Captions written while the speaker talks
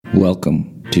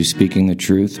Welcome to Speaking the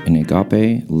Truth in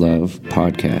Agape Love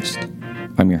Podcast.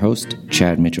 I'm your host,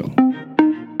 Chad Mitchell.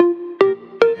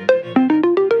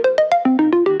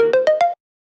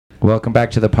 Welcome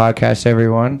back to the podcast,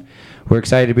 everyone. We're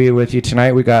excited to be with you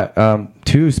tonight. We got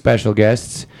two special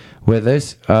guests with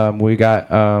us. We got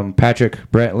Patrick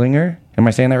Brettlinger. Am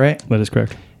I saying that right? That is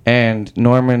correct. And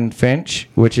Norman Finch,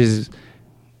 which is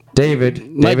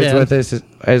David. David's with us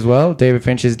as well. David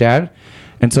Finch's dad.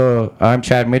 And so I'm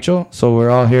Chad Mitchell. So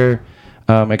we're all here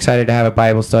excited to have a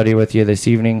Bible study with you this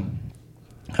evening.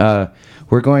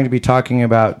 We're going to be talking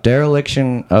about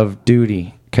dereliction of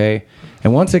duty, okay?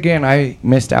 And once again, I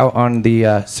missed out on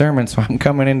the sermon, so I'm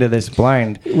coming into this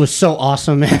blind. It was so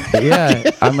awesome, man. Yeah,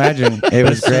 I imagine. It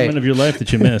was great. Sermon of your life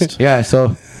that you missed. Yeah,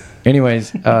 so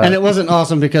anyways. And it wasn't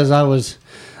awesome because I was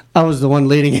the one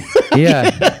leading it.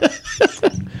 Yeah.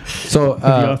 So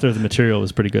Uh, the author of the material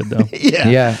was pretty good, though. Yeah.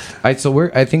 Yeah. I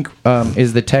think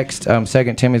is the text 2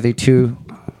 Timothy 2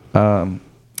 2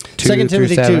 2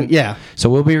 Timothy 2, yeah. So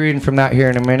we'll be reading from that here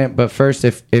in a minute. But first,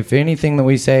 if anything that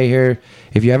we say here,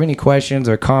 if you have any questions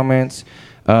or comments,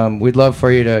 we'd love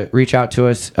for you to reach out to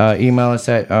us. Email us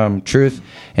at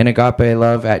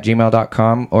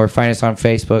truthinagapelove@gmail.com or find us on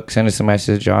Facebook. Send us a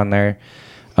message on there.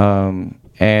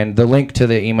 And the link to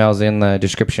the email is in the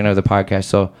description of the podcast.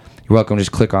 So you're welcome.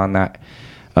 Just click on that.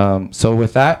 So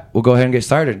with that, we'll go ahead and get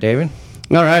started, David.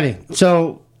 All righty.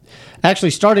 So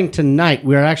actually starting tonight,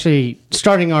 we're actually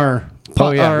starting our...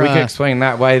 We can explain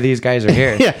that, why these guys are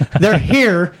here. Yeah, they're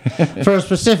here for a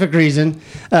specific reason.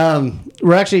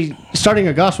 We're actually starting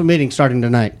a gospel meeting starting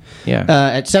tonight. Yeah.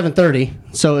 At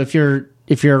 7:30. So if you're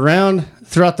around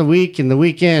throughout the week and the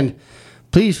weekend,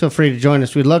 please feel free to join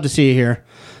us. We'd love to see you here.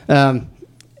 And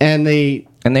the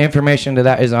information to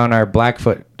that is on our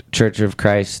Blackfoot Church of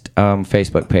Christ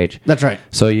Facebook page. That's right.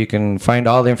 So you can find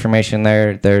all the information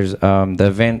there. There's the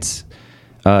events,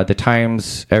 the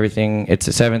times, everything. It's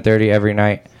at 7:30 every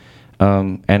night.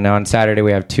 And on Saturday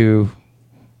we have three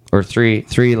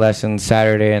lessons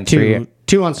Saturday and two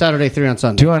on Saturday, 3 on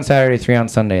Sunday. 2 on Saturday, 3 on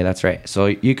Sunday. That's right. So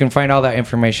you can find all that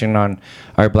information on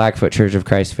our Blackfoot Church of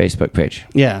Christ Facebook page.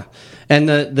 Yeah. And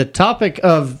the topic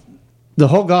of the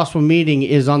whole gospel meeting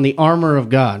is on the armor of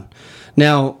God.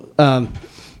 Now,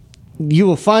 you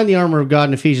will find the armor of God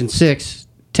in Ephesians 6,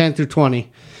 10 through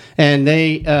 20. And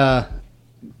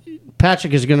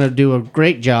Patrick is going to do a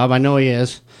great job. I know he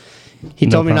is. He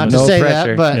told me not to say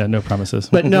that, but yeah, no promises.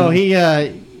 But no, he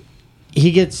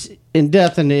gets in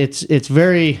depth, and it's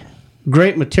very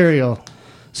great material.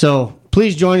 So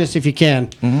please join us if you can.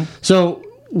 Mm-hmm. So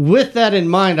with that in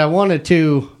mind, I wanted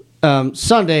to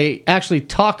Sunday actually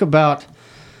talk about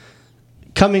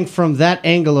coming from that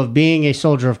angle of being a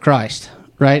soldier of Christ,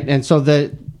 right? And so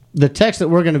the text that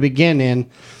we're going to begin in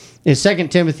is 2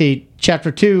 Timothy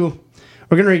chapter 2.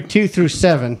 We're going to read 2 through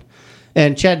 7.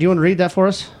 And Chad, do you want to read that for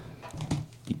us?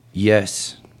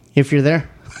 Yes. If you're there.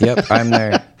 Yep, I'm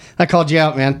there. I called you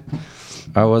out, man.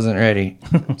 I wasn't ready.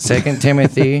 2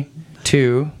 Timothy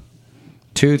 2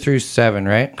 through 7,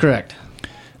 right? Correct.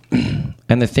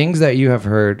 And the things that you have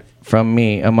heard from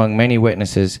me among many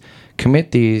witnesses,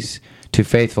 commit these to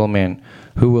faithful men,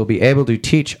 who will be able to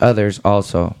teach others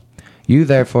also. You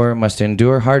therefore must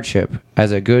endure hardship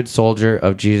as a good soldier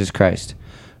of Jesus Christ.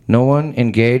 No one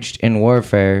engaged in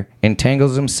warfare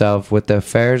entangles himself with the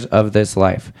affairs of this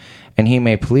life, and he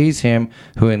may please him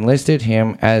who enlisted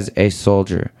him as a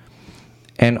soldier.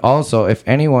 And also, if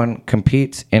anyone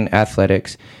competes in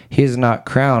athletics, he is not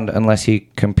crowned unless he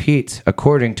competes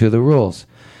according to the rules.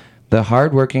 The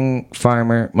hard-working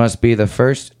farmer must be the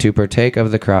first to partake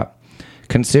of the crop.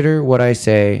 Consider what I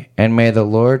say, and may the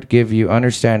Lord give you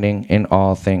understanding in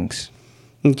all things.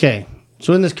 Okay.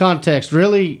 So in this context,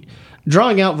 really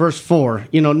drawing out verse 4,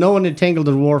 no one entangled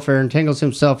in warfare entangles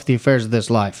himself with the affairs of this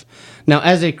life. Now,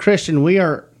 as a Christian, we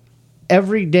are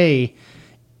every day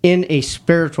in a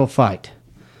spiritual fight.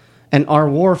 And our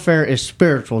warfare is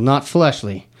spiritual, not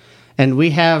fleshly. And we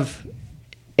have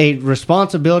a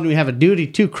responsibility, we have a duty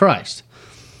to Christ.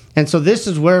 And so this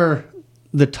is where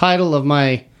the title of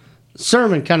my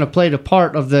sermon kind of played a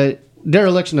part of the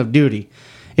dereliction of duty.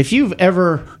 If you've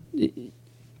ever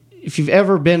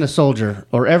been a soldier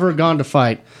or ever gone to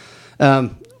fight,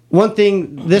 one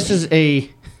thing, this is a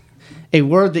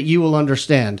word that you will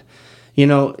understand.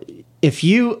 If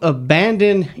you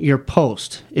abandon your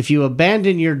post, if you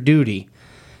abandon your duty,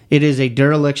 it is a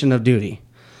dereliction of duty.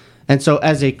 And so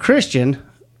as a Christian,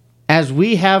 as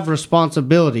we have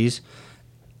responsibilities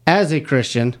as a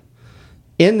Christian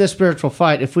in the spiritual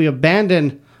fight, if we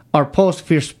abandon our post, if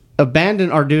we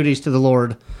abandon our duties to the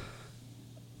Lord,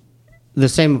 the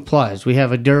same applies. We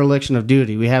have a dereliction of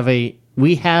duty. We have a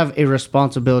we have a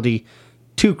responsibility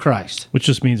to Christ. Which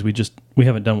just means we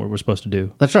haven't done what we're supposed to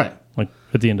do. That's right. Like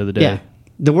at the end of the day. Yeah.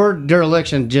 The word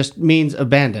dereliction just means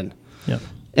abandon. Yeah.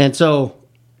 And so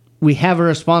we have a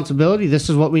responsibility. This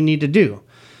is what we need to do.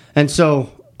 And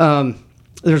so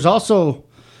there's also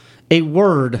a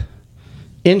word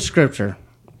in Scripture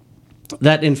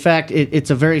that, in fact, it's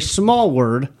a very small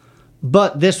word,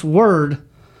 but this word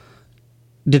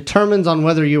determines on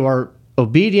whether you are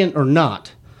obedient or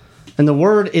not. And the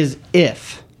word is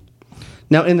if.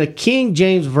 Now, in the King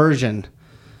James Version,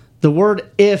 the word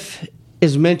if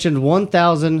is mentioned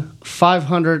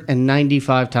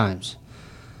 1,595 times.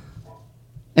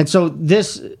 And so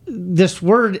this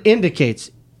word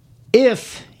indicates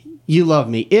if you love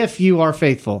me, if you are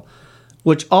faithful,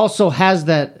 which also has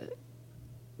that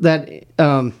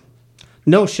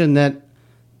notion that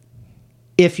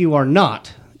if you are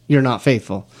not, you're not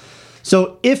faithful.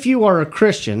 So if you are a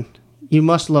Christian, you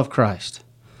must love Christ.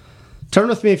 Turn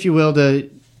with me, if you will, to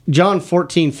John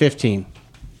 14:15.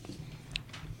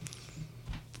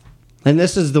 And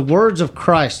this is the words of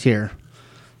Christ here.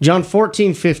 John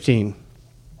 14:15.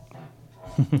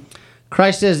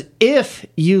 Christ says, if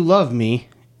you love me,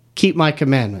 keep my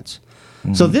commandments.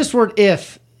 Mm-hmm. So this word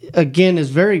if, again, is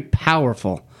very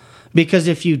powerful. Because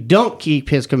if you don't keep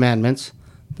his commandments,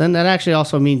 then that actually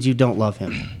also means you don't love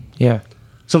him. Yeah.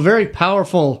 So very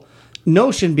powerful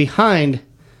notion behind,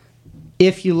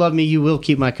 if you love me, you will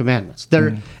keep my commandments.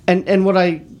 And what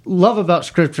I love about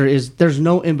Scripture is there's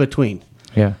no in between.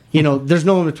 Yeah. You know, there's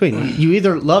no in between. You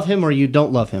either love him or you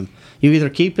don't love him. You either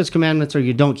keep his commandments or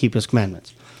you don't keep his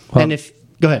commandments. Well, and if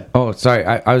go ahead. Oh, sorry.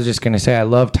 I was just going to say I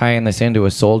love tying this into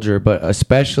a soldier, but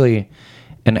especially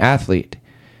an athlete.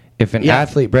 If an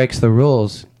athlete breaks the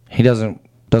rules, he doesn't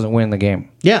win the game.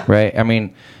 Yeah. Right? I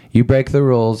mean, you break the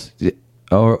rules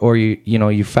or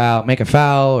you foul, make a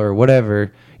foul or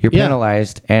whatever, you're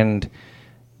penalized and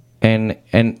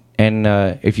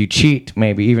if you cheat,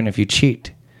 maybe even if you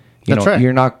cheat, That's right.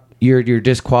 you're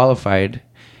disqualified.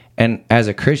 And as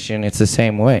a Christian, it's the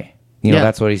same way.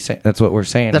 That's what he's saying. That's what we're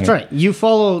saying. That's here. right. You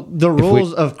follow the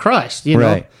rules of Christ. You know?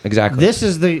 Right. Exactly. This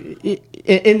is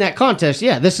in that context.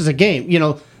 Yeah, this is a game. You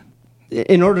know,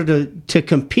 in order to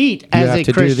compete as a Christian, you have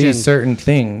to do these certain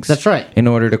things. That's right. In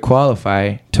order to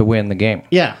qualify to win the game.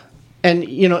 Yeah, and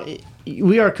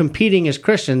we are competing as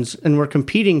Christians, and we're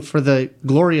competing for the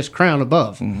glorious crown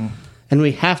above, and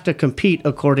we have to compete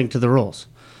according to the rules.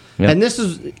 Yep. And this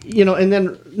is, and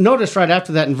then notice right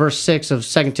after that in verse 6 of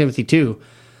 2 Timothy 2,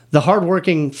 the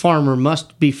hardworking farmer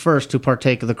must be first to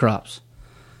partake of the crops.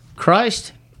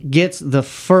 Christ gets the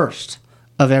first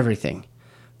of everything.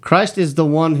 Christ is the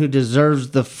one who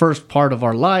deserves the first part of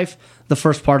our life, the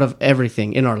first part of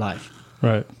everything in our life.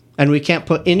 Right. And we can't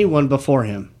put anyone before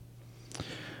him.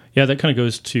 Yeah, that kind of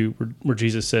goes to where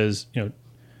Jesus says,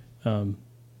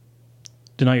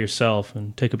 deny yourself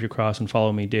and take up your cross and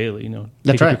follow me daily.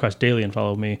 That's take right. up your cross daily and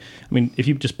follow me. I mean, if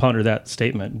you just ponder that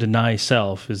statement, deny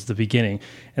self is the beginning.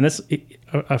 And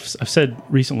I've said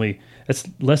recently, that's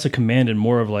less a command and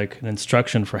more of like an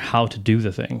instruction for how to do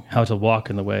the thing, how to walk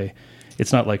in the way.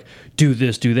 It's not like, do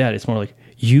this, do that. It's more like,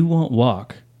 you won't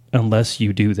walk unless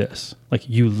you do this. Like,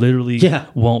 you literally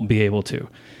won't be able to.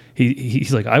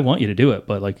 He's like, I want you to do it,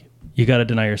 but like, you got to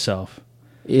deny yourself.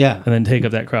 Yeah. And then take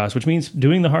up that cross, which means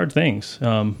doing the hard things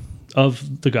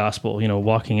of the gospel,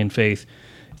 walking in faith.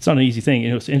 It's not an easy thing.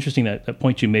 It's interesting that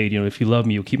point you made, if you love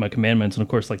me, you'll keep my commandments. And of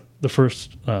course, like the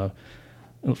first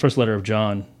letter of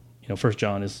John, 1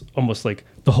 John is almost like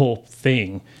the whole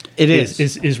thing. It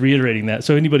is reiterating that.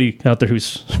 So anybody out there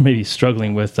who's maybe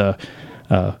struggling with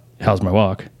how's my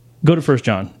walk, go to 1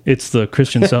 John. It's the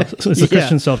Christian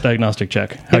Christian self-diagnostic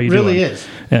check. How it you really doing? is.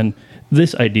 And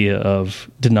this idea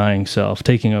of denying self,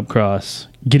 taking up cross,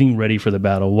 getting ready for the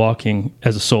battle, walking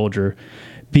as a soldier,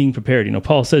 being prepared.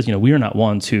 Paul says, we are not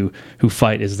ones who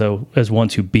fight as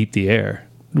ones who beat the air.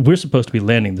 We're supposed to be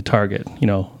landing the target.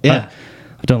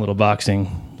 I've done a little boxing,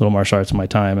 little martial arts in my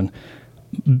time, and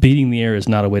beating the air is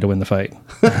not a way to win the fight.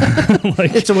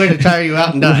 It's a way to tire you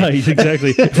out and die. Right,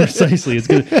 exactly. Precisely.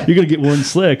 You're going to get one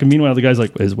slick, and meanwhile the guy's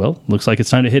like, looks like it's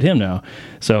time to hit him now.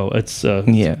 So it's a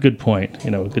good point.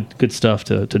 Good stuff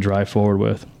to drive forward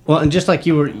with. Well, and just like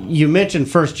you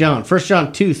mentioned 1 John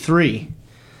 2:3.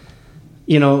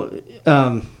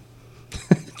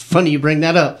 It's funny you bring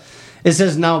that up. It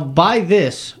says, now by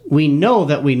this we know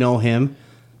that we know him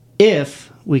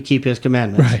if we keep his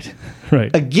commandments.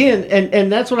 Right. Again,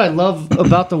 and that's what I love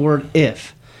about the word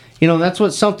if.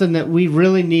 That's something that we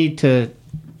really need to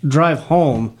drive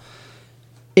home.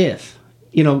 If.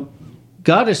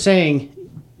 God is saying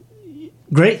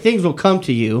great things will come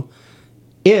to you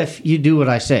if you do what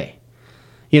I say.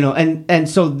 and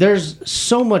so there's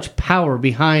so much power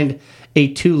behind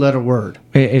a 2-letter word.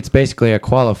 It's basically a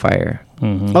qualifier.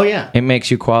 Oh yeah. It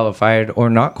makes you qualified or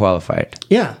not qualified.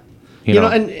 Yeah. You You know,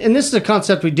 know? and this is a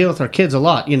concept we deal with our kids a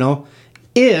lot,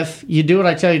 If you do what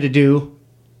I tell you to do,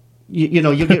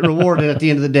 you'll get rewarded at the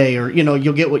end of the day, or,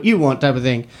 you'll get what you want type of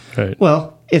thing. Right.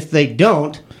 Well, if they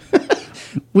don't,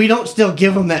 we don't still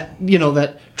give them that,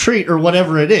 that treat or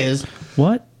whatever it is.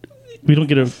 What? They don't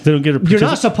get a. You're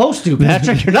not supposed to,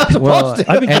 Patrick. You're not supposed Well,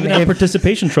 to. I've been And giving out if-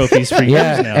 participation trophies for years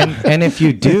Yeah, now. and if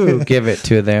you do give it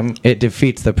to them, it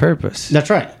defeats the purpose. That's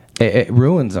right. It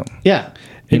ruins them. Yeah.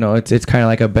 It's kind of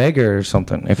like a beggar or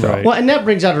something. If Right. Well, and that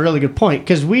brings out a really good point,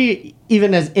 because we,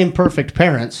 even as imperfect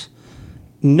parents,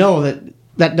 know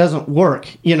that doesn't work.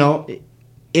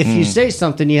 If you say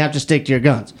something, you have to stick to your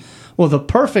guns. Well, the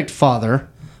perfect father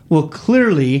will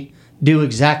clearly do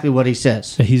exactly what he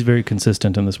says. He's very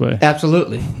consistent in this way.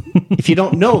 Absolutely. If you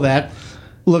don't know that,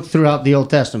 look throughout the Old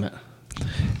Testament.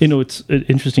 It's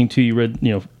interesting too. You read,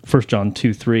 1 John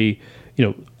 2:3.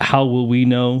 How will we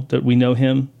know that we know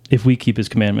Him? If we keep His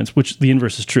commandments, which the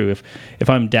inverse is true. If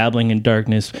I'm dabbling in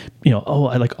darkness, I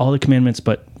like all the commandments,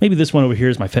 but maybe this one over here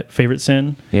is my favorite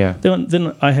sin. Yeah.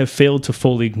 Then I have failed to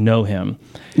fully know Him.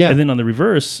 Yeah. And then on the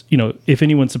reverse, if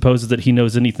anyone supposes that he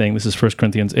knows anything, this is 1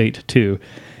 Corinthians 8:2.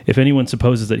 If anyone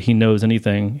supposes that he knows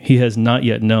anything, he has not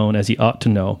yet known as he ought to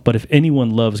know. But if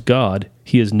anyone loves God,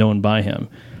 he is known by Him.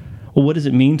 Well, what does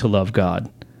it mean to love God?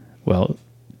 Well,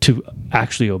 to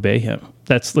actually obey Him.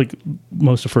 That's like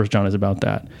most of 1 John is about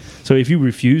that. So if you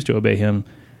refuse to obey Him,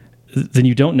 then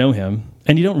you don't know Him,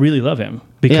 and you don't really love Him,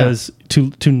 because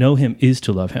to know Him is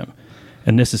to love Him.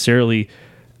 And necessarily,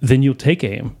 then you'll take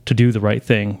aim to do the right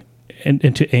thing,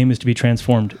 and to aim is to be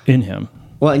transformed in Him.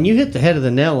 Well, and you hit the head of the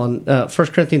nail on 1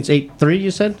 Corinthians 8:3, you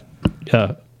said?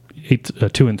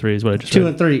 2 and 3 is what I just 2 read.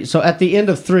 and 3. So at the end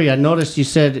of 3, I noticed you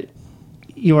said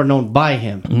you are known by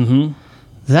Him. Mm-hmm.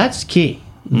 That's key.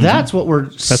 Mm-hmm. That's what we're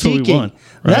seeking. what we want.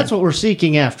 Right. That's what we're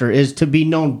seeking after, is to be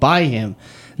known by Him.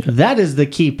 Yeah. That is the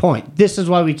key point. This is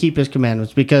why we keep His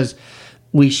commandments, because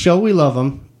we show we love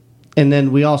Him, and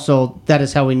then that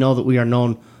is how we know that we are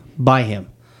known by Him.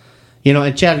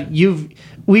 And Chad,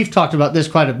 we've talked about this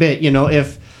quite a bit.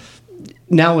 If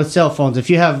now with cell phones, if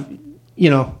you have,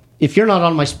 if you're not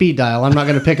on my speed dial, I'm not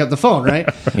going to pick up the phone, right?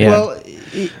 Yeah. Well,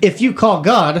 if you call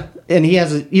God and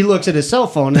he looks at his cell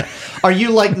phone, are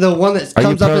you like the one that Are you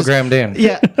comes up as programmed in?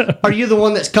 Yeah. Are you the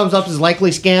one that comes up as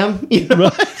likely scam?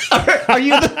 Are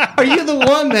you the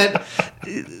one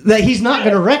that he's not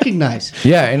going to recognize?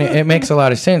 Yeah, and it makes a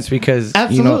lot of sense because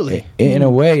Absolutely. In a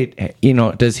way,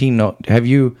 does he know? Have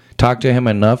you talked to him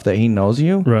enough that he knows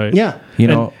you? Right. Yeah.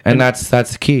 And that's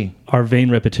the key. Are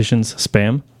vain repetitions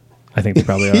spam? I think they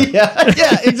probably are.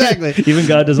 Yeah, exactly. Even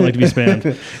God doesn't like to be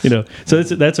spammed, So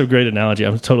that's a great analogy.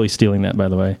 I'm totally stealing that, by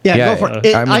the way. Yeah, Yeah, go for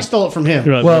it. I mean- stole it from him.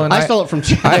 Right. Well, and I stole it from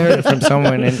Chad. I heard it from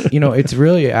someone, and it's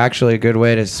really actually a good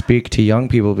way to speak to young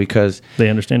people because They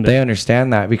understand it. they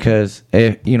understand that because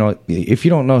if you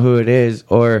don't know who it is,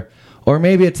 or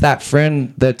maybe it's that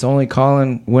friend that's only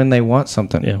calling when they want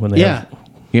something. Yeah, when they Yeah.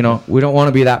 have, We don't want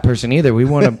to be that person either. We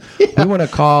want to we want to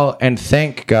call and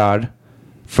thank God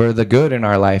for the good in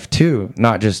our life too,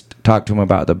 not just talk to him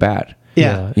about the bad.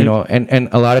 Yeah. And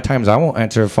a lot of times I won't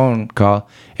answer a phone call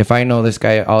if I know this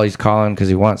guy all he's calling because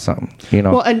he wants something.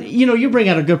 Well, and you bring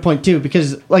out a good point too,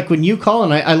 because like when you call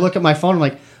and I look at my phone, I'm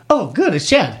like, oh, good, it's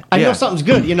Chad. I know Yeah. something's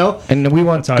good. And we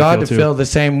want how I God feel, to too. feel the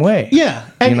same way. Yeah,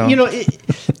 and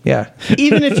Yeah.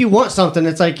 even if you want something,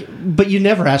 it's like, but you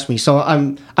never ask me, so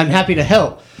I'm happy to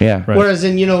help. Yeah. Right. Whereas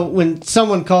in when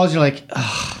someone calls, you're like,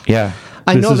 oh, Yeah.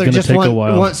 I This know is they gonna just take a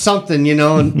while. want something,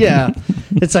 and yeah,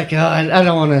 it's like I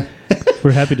don't want to.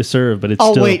 we're happy to serve, but it's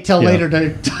I'll still, wait till yeah. later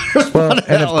to respond Well,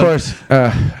 to and that of one. course,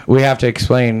 we have to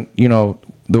explain,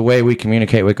 the way we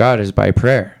communicate with God is by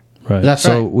prayer. Right. That's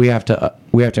So right. we have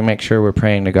to make sure we're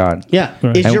praying to God. Yeah,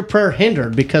 Right. is And- your prayer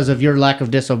hindered because of your lack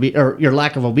of or your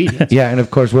lack of obedience? Yeah, and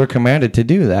of course we're commanded to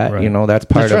do that. Right. That's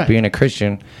part That's of right. being a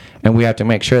Christian, and we have to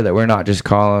make sure that we're not just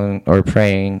calling or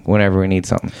praying whenever we need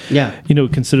something. Yeah,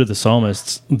 Consider the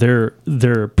psalmists.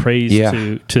 Their praise Yeah.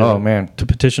 to Oh, man. to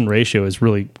petition ratio is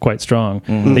really quite strong.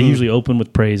 Mm-hmm. They usually open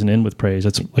with praise and end with praise.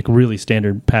 That's like a really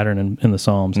standard pattern in the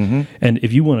Psalms. Mm-hmm. And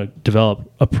if you want to develop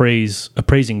a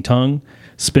praising tongue,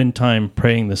 spend time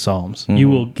praying the Psalms. You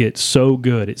Mm-hmm. will get so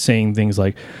good at saying things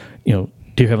like,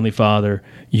 Dear Heavenly Father,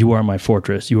 you are my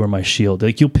fortress, you are my shield.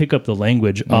 Like you'll pick up the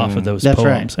language off of those That's poems.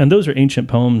 right. And those are ancient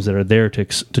poems that are there to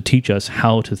teach us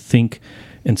how to think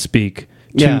and speak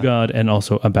Yeah. to God and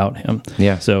also about Him.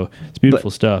 Yeah. So it's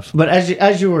beautiful stuff. But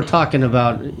as you were talking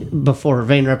about before,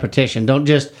 vain repetition. Don't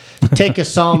just take a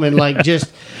psalm and like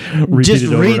just Repeat it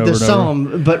over read and the over and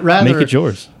psalm, but rather Make it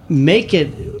yours. make it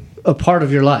a part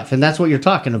of your life, and that's what you're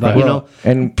talking about. Right. You Well, know,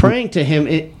 and- praying to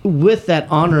Him with that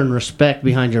honor and respect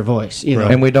behind your voice. You know,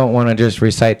 And we don't want to just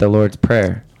recite the Lord's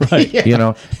Prayer. Right. Yeah. You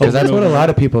know, because that's what a lot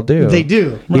of people do. They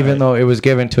do. Even Right. though it was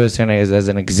given to us as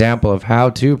an example of how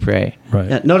to pray.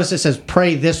 Right. Yeah, notice it says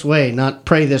pray this way, not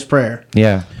pray this prayer.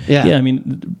 Yeah. Yeah, Yeah, I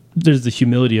mean, there's the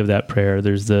humility of that prayer.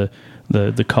 There's the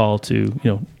call to,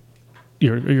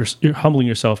 you're humbling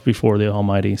yourself before the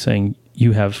Almighty, saying,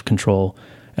 "You have control,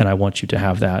 and I want you to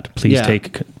have that. Please Yeah.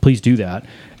 please do that,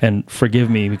 and forgive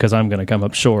me because I'm going to come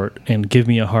up short, and give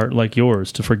me a heart like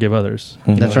yours to forgive others."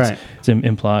 You know, That's right. It's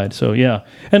implied. So yeah,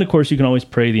 and of course you can always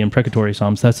pray the imprecatory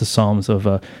psalms. That's the psalms of,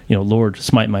 Lord,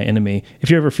 smite my enemy.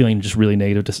 If you're ever feeling just really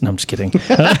negative, no, I'm just kidding.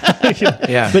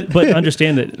 Yeah. But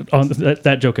understand that on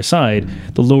that joke aside,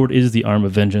 the Lord is the arm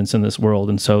of vengeance in this world,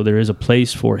 and so there is a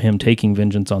place for Him taking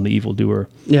vengeance on the evildoer.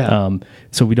 Yeah.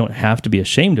 So we don't have to be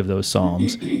ashamed of those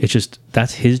psalms. It's just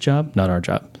that's His job, not our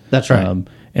job. That's right.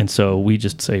 And so we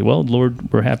just say, "Well,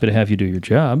 Lord, we're happy to have you do your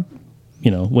job."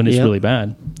 When it's Yep. really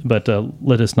bad. But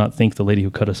let us not think the lady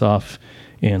who cut us off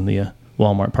in the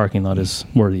Walmart parking lot is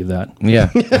worthy of that. Yeah.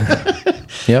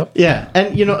 Yep. Yeah,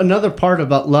 and another part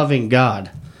about loving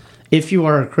God, if you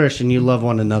are a Christian, you love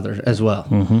one another as well.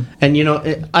 Mm-hmm.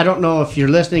 And I don't know if you're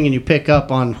listening and you pick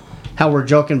up on how we're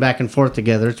joking back and forth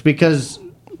together. It's because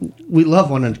we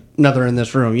love one another in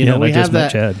this room. Yeah, and We I just have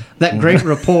met Chad. that great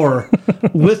rapport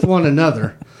with one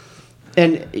another,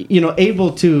 and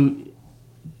able to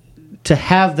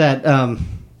have that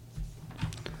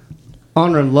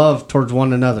honor and love towards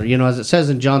one another. As it says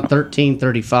in John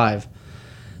 13:35, it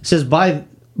says,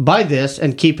 by this,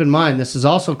 and keep in mind, this is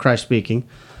also Christ speaking,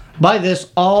 by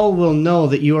this all will know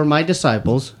that you are my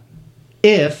disciples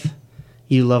if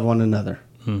you love one another.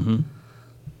 Mm-hmm.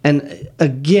 And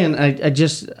again,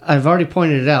 I've already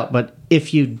pointed it out, but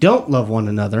if you don't love one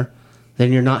another,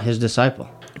 then you're not His disciple.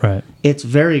 Right. It's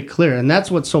very clear. And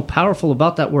that's what's so powerful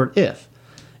about that word if.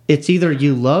 It's either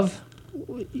you love,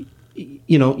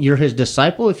 you're His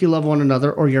disciple if you love one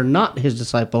another, or you're not His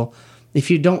disciple if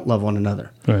you don't love one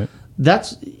another. Right.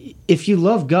 That's, if you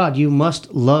love God, you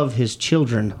must love His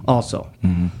children also.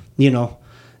 Mm-hmm.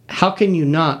 How can you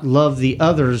not love the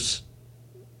others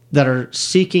that are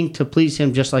seeking to please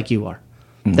Him just like you are?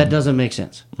 Mm-hmm. That doesn't make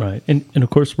sense. Right. And of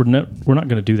course we're not going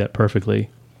to do that perfectly.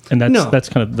 And that's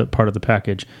kind of the part of the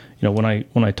package. When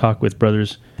I talk with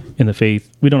brothers in the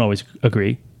faith, we don't always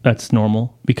agree. That's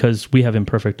normal because we have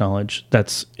imperfect knowledge.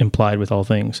 That's implied with all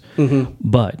things. Mm-hmm.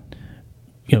 But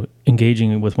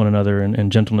engaging with one another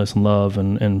and gentleness and love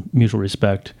and mutual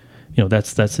respect,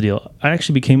 that's the deal. I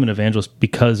actually became an evangelist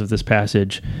because of this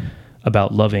passage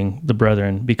about loving the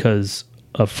brethren, because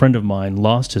a friend of mine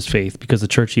lost his faith because the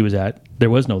church he was at, there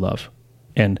was no love.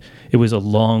 And it was a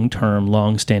long-term,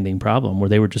 long-standing problem where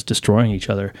they were just destroying each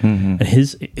other. Mm-hmm. And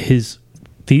his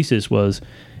thesis was,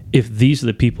 if these are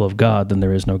the people of God, then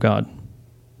there is no God.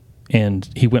 And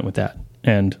he went with that,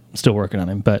 and I'm still working on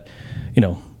him. But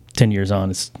 10 years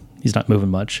on, he's not moving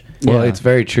much. Well, it's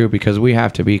very true because we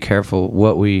have to be careful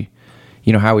what we,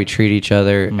 how we treat each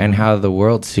other and how the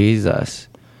world sees us,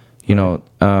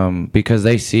 because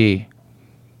they see,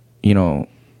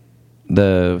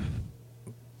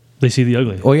 They see the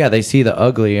ugly. Well, yeah, they see the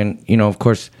ugly. And, of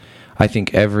course, I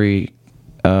think every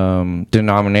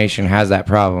denomination has that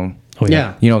problem. Oh,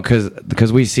 Yeah.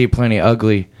 Because we see plenty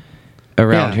ugly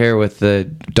around here with the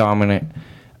dominant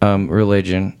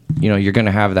religion. You're going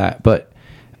to have that. But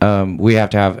we have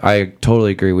to have, I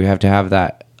totally agree, we have to have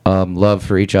that love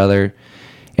for each other.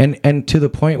 And to the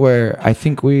point where I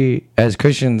think we, as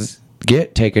Christians,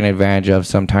 get taken advantage of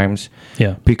sometimes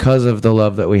because of the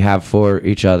love that we have for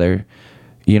each other.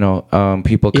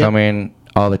 People come in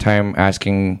all the time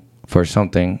asking for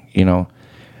something,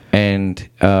 and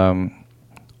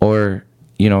or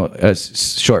a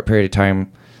short period of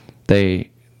time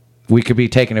we could be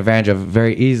taken advantage of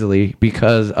very easily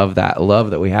because of that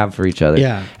love that we have for each other.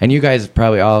 Yeah. And you guys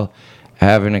probably all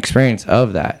have an experience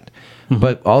of that. Mm-hmm.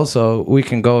 But also we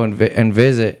can go and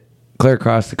visit clear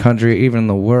across the country, even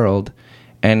the world,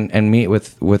 and meet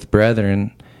with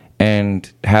brethren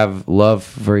and have love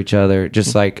for each other,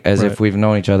 just like as if we've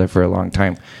known each other for a long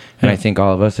time. And I think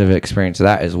all of us have experienced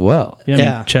that as well. Yeah, I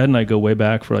mean, Chad and I go way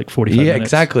back for like 45 minutes. Yeah,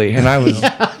 exactly. And I was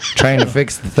trying to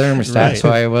fix the thermostat, so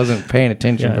I wasn't paying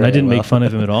attention. Yeah, and I didn't make fun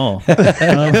of him at all.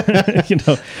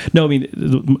 No, I mean,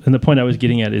 and the point I was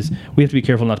getting at is we have to be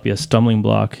careful not to be a stumbling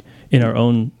block in our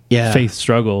own Yeah. faith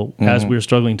struggle as we're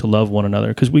struggling to love one another.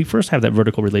 Because we first have that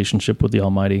vertical relationship with the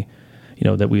Almighty,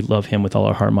 that we love Him with all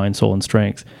our heart, mind, soul, and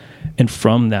strength. And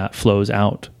from that flows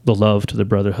out the love to the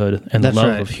brotherhood and That's the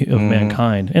love right. of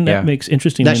mankind. And Yeah. that makes,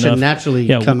 interestingly That should enough, naturally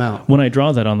come out. When I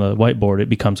draw that on the whiteboard, it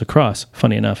becomes a cross,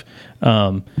 funny enough,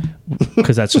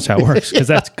 because that's just how it works,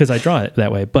 because I draw it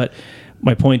that way. But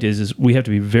my point is we have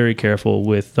to be very careful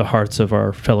with the hearts of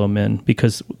our fellow men,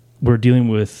 because we're dealing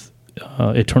with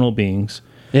eternal beings,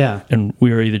 Yeah. and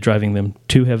we are either driving them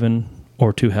to heaven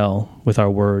or to hell with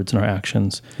our words and our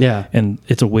actions. Yeah. And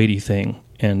it's a weighty thing.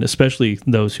 And especially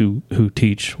those who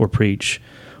teach or preach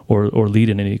or lead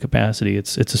in any capacity,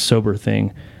 it's a sober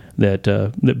thing that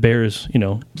bears,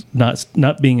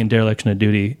 not being in dereliction of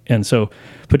duty. And so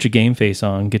put your game face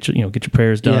on, get your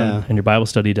prayers done Yeah. and your Bible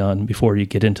study done before you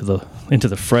get into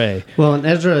the fray. Well, in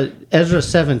Ezra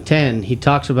 7:10, he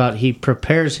talks about he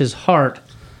prepares his heart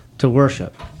to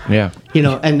worship. Yeah.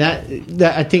 And that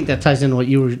I think that ties into what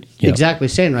you were exactly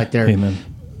saying right there. Amen.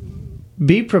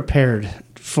 Be prepared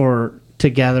to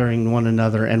gathering one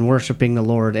another and worshiping the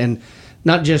Lord, and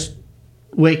not just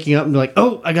waking up and be like,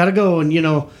 oh, I gotta go,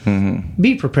 and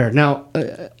be prepared. Now,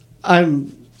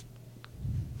 I'm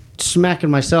smacking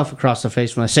myself across the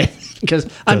face when I say it, because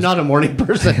I'm not a morning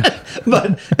person.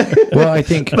 But Well, I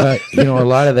think a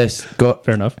lot of this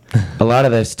Fair enough. a lot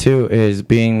of this too is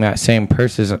being that same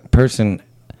person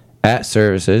at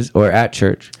services or at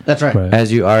church that's right. Right.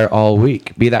 as you are all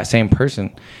week. Be that same person.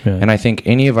 Yeah. And I think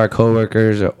any of our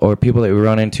coworkers or people that we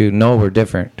run into know we're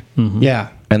different, Yeah,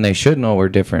 and they should know we're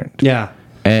different. yeah,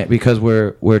 And because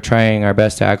we're trying our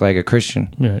best to act like a Christian.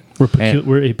 Right. And-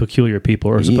 We're a peculiar people,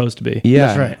 or supposed to be. Yeah.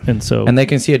 That's right. And so And they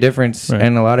can see a difference, Right.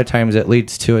 and a lot of times it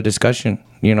leads to a discussion.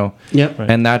 yep, Right.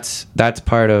 And that's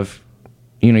part of,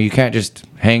 you can't just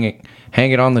hang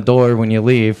it on the door when you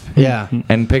leave, yeah.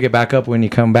 and pick it back up when you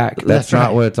come back. That's not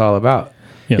right. what it's all about.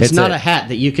 Yeah. It's not a hat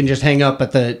that you can just hang up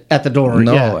at the door.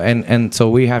 No, Yeah. and so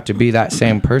we have to be that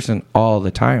same person all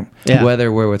the time, Yeah.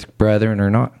 whether we're with brethren or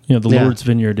not. the Yeah. Lord's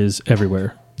vineyard is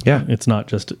everywhere. Yeah. It's not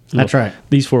just... That's right.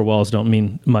 These four walls don't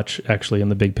mean much, actually, in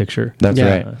the big picture. That's Yeah.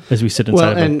 right. As we sit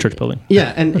inside of a church building.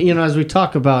 Yeah, and as we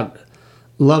talk about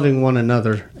loving one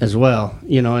another as well,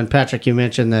 and Patrick, you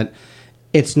mentioned that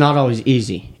it's not always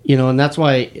easy, and that's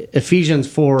why Ephesians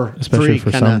 4, Especially 3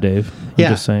 for kinda, some, Dave. I'm Yeah.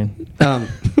 just saying.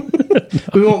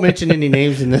 We won't mention any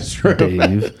names in this room.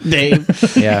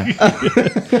 Dave. Yeah.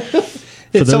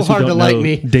 It's so those who hard to don't like know,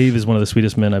 me. Dave is one of the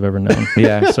sweetest men I've ever known.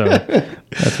 Yeah. So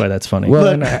that's why that's funny. Well,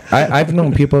 and I've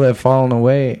known people that have fallen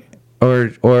away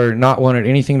or not wanted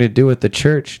anything to do with the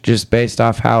church just based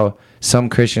off how some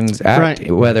Christians act,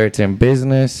 Right. whether it's in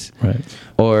business Right.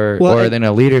 or Well, in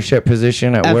a leadership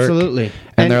position at work. Absolutely. And,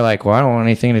 And- they're like, well, I don't want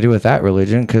anything to do with that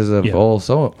religion because of Yeah.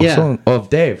 of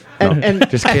Dave. No, And-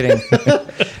 just kidding.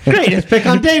 Great, let's pick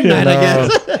on Dave night, I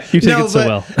guess. You take No, it so but,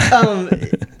 well.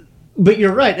 But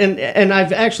you're right, and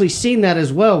I've actually seen that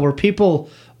as well, where people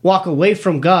walk away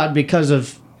from God because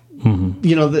of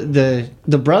the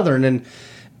brethren, and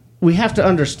we have to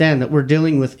understand that we're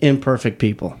dealing with imperfect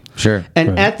people. Sure. And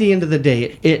Right. at the end of the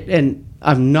day, and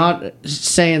I'm not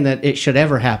saying that it should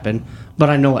ever happen, but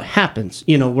I know it happens.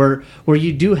 Where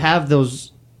you do have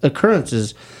those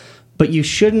occurrences, but you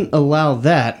shouldn't allow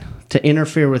that to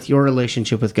interfere with your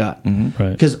relationship with God,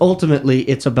 Right. because ultimately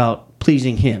it's about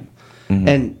pleasing Him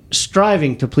and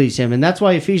striving to please Him, and that's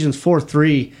why Ephesians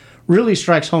 4:3 really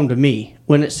strikes home to me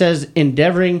when it says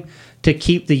endeavoring to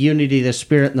keep the unity of the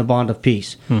Spirit and the bond of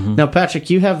peace. Now, Patrick,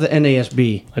 you have the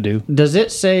NASB. I do. Does it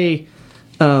say,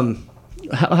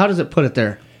 how does it put it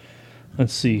there?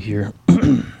 Let's see here.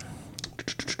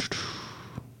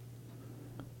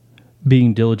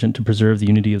 Being diligent to preserve the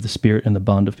unity of the Spirit and the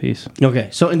bond of peace. Okay,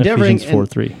 so endeavoring Ephesians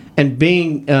 4:3. and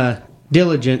being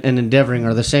diligent and endeavoring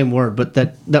are the same word, but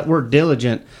that word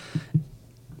diligent,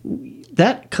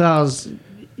 that cause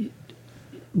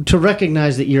to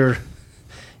recognize that you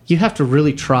have to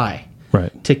really try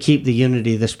Right. to keep the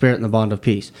unity of the Spirit and the bond of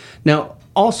peace. Now,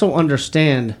 also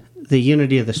understand the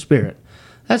unity of the Spirit.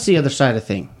 That's the other side of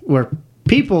thing, where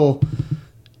people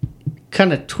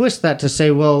kind of twist that to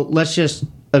say, well, let's just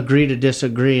agree to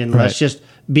disagree and let's Right. just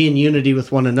be in unity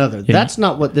with one another. Yeah. That's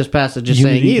not what this passage is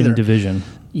Unity saying either. in division.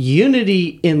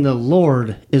 Unity in the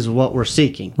Lord is what we're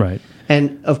seeking. Right.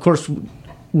 And of course,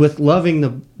 with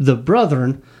loving the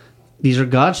brethren, these are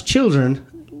God's children.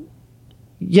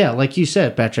 Yeah, like you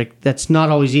said, Patrick, that's not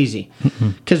always easy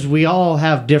because we all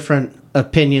have different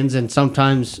opinions, and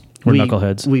sometimes We're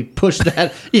knuckleheads. We push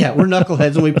that. Yeah, we're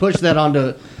knuckleheads, and we push that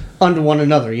onto one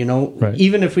another. Right.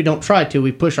 Even if we don't try to,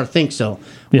 we push our think so.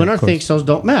 Yeah, When our of course. think so's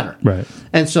don't matter. Right.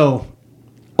 And so,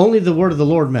 only the word of the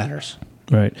Lord matters.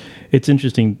 Right. It's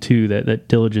interesting too that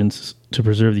diligence to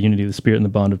preserve the unity of the Spirit and the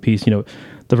bond of peace. The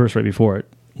verse right before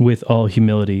it, with all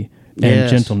humility and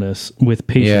Yes. gentleness, with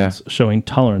patience, showing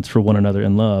tolerance for one another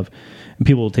in love. And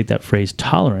people will take that phrase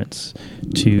tolerance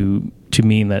to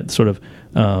mean that sort of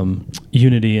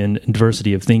unity and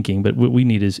diversity of thinking. But what we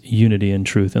need is unity and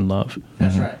truth and love.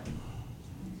 That's right.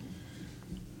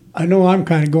 I know I'm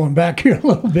kind of going back here a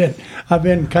little bit. I've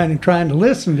been kind of trying to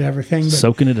listen to everything, but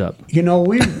Soaking it up.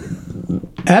 we,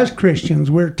 as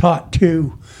Christians, we're taught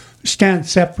to stand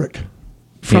separate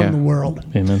from Yeah. the world,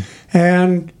 Amen.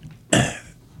 and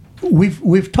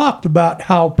we've talked about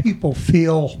how people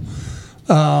feel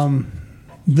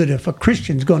that if a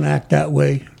Christian's going to act that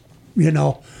way,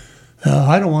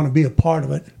 I don't want to be a part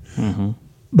of it. Mm-hmm.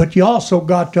 But you also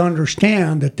got to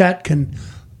understand that can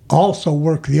also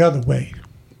work the other way.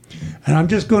 And I'm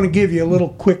just going to give you a little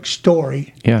quick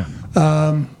story. Yeah.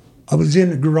 I was in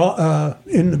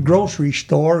the grocery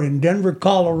store in Denver,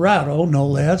 Colorado, no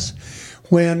less,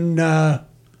 when the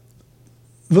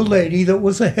lady that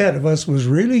was ahead of us was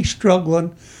really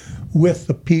struggling with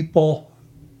the people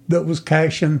that was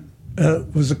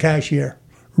the cashier.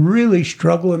 Really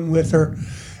struggling with her,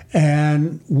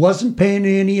 and wasn't paying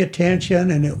any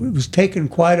attention, and it was taking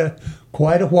quite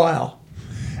a while.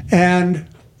 And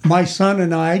my son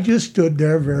and I just stood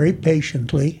there very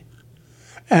patiently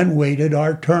and waited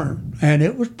our turn. And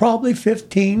it was probably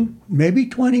 15, maybe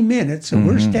 20 minutes, and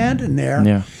we're standing there.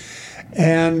 Yeah.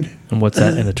 And what's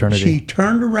that in eternity? She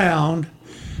turned around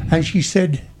and she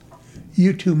said,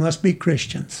 "You two must be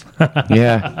Christians."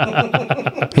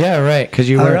 Yeah. Yeah, right. Because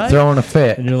you All weren't right. throwing a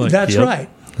fit. And you're like, That's "Yep." right.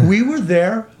 We were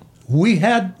there. We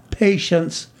had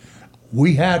patience.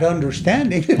 We had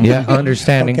understanding. Yeah,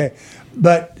 understanding. Okay.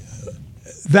 But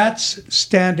that's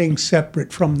standing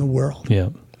separate from the world. Yeah.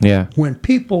 Yeah. When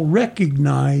people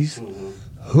recognize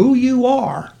who you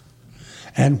are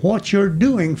and what you're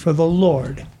doing for the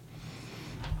Lord,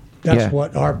 that's Yeah.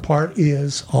 what our part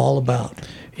is all about.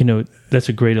 That's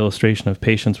a great illustration of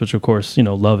patience, which of course,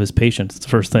 love is patience. It's the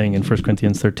first thing in 1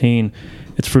 Corinthians 13.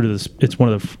 It's one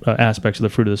of the aspects of the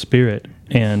fruit of the Spirit.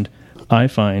 And I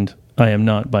find I am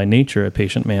not by nature a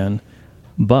patient man,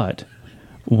 but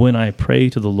when I pray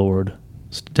to the Lord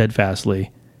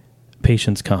steadfastly,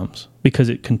 patience comes because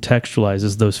it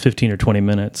contextualizes those 15 or 20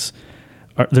 minutes.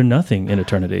 They're nothing in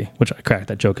eternity, which I cracked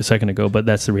that joke a second ago, but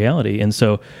that's the reality. And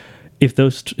so if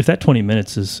that 20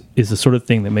 minutes is the sort of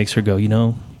thing that makes her go,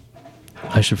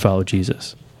 I should follow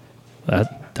Jesus,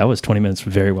 that was 20 minutes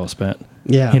very well spent.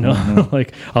 Yeah.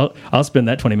 Like I'll spend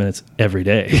that 20 minutes every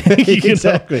day.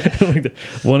 Exactly. Like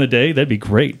one a day, that'd be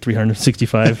great.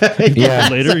 365 Yeah.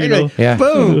 later, Yeah.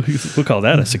 Boom. We'll call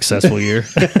that a successful year.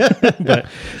 But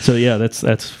so yeah,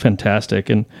 that's fantastic,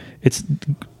 and it's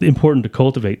important to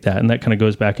cultivate that, and that kind of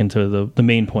goes back into the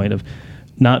main point of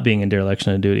not being in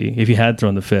dereliction of duty. If you had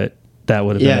thrown the fit, that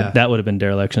would have been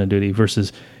dereliction of duty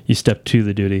versus you step to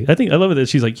the duty. I love it that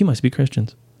she's like, "You must be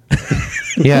Christians."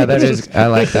 Yeah, that is. I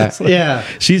like that. Yeah.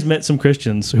 She's met some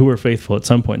Christians who were faithful at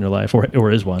some point in her life,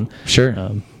 or is one. Sure.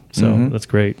 So that's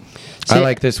great. I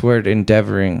like this word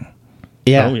endeavoring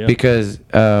Yeah. Oh, yeah. because,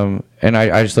 and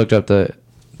I just looked up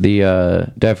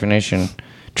the definition.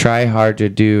 Try hard to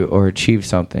do or achieve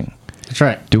something. That's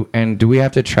right. Do we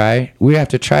have to try? We have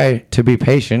to try to be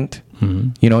patient.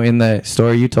 In the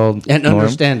story you told, And Norm,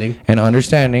 understanding. and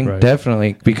Right.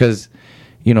 definitely, because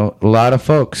a lot of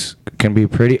folks can be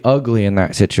pretty ugly in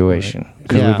that situation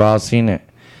because Yeah. we've all seen it,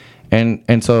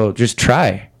 and so just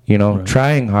try.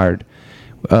 Trying hard.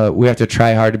 We have to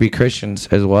try hard to be Christians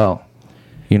as well.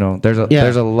 There's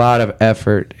a lot of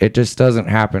effort. It just doesn't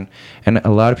happen, and a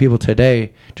lot of people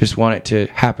today just want it to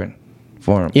happen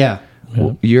for them. Yeah.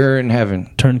 You're in heaven.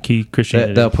 Turnkey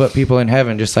Christianity. They'll put people in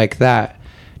heaven just like that,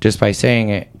 just by saying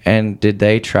it. And did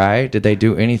they try? Did they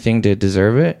do anything to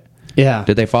deserve it? Yeah.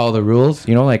 Did they follow the rules?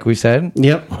 Like we said.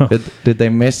 Yep. Did they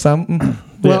miss something?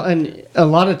 Well, and a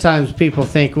lot of times people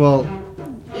think, well,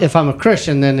 if I'm a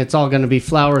Christian, then it's all going to be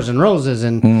flowers and roses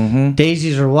and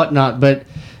daisies or whatnot. But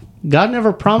God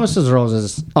never promises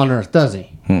roses on earth, does he?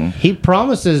 He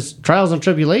promises trials and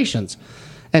tribulations.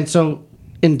 And so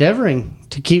endeavoring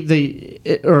to keep the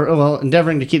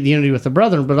unity with the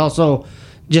brethren, but also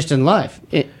just in life,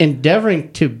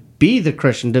 endeavoring to be the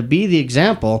Christian, to be the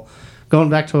example, going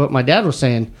back to what my dad was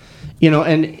saying,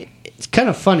 and it's kind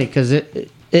of funny because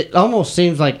it almost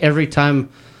seems like every time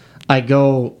I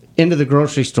go into the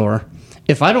grocery store,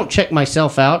 if I don't check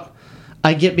myself out,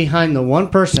 I get behind the one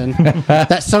person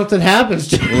that something happens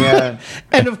to. Yeah.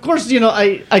 And of course,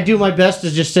 I do my best to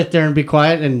just sit there and be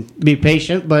quiet and be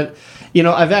patient. But,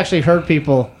 I've actually heard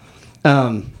people,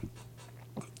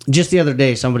 just the other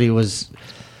day, somebody was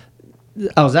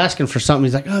I was asking for something.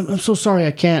 He's like, I'm so sorry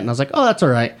I can't. And I was like, oh, that's all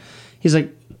right. He's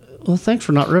like, well, thanks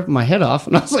for not ripping my head off.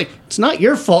 And I was like, it's not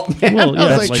your fault, man. Well, yeah,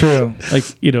 I was that's like, true. Like,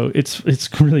 you know, it's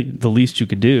really the least you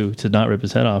could do to not rip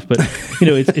his head off. But, you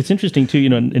know, it's interesting too, you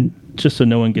know, and just so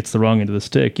no one gets the wrong end of the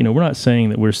stick, you know, we're not saying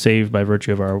that we're saved by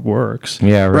virtue of our works.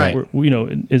 Yeah, right. Right. You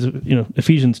know,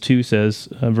 Ephesians 2 says,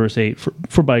 verse 8,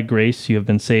 for by grace you have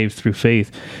been saved through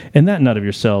faith, and that not of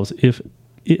yourselves, if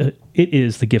it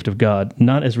is the gift of God,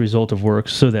 not as a result of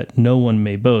works, so that no one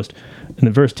may boast. And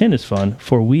the verse 10 is fun.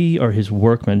 For we are his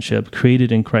workmanship,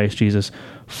 created in Christ Jesus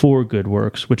for good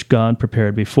works, which God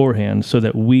prepared beforehand so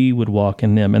that we would walk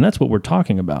in them. And that's what we're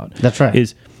talking about. That's right.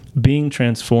 Is being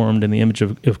transformed in the image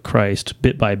of Christ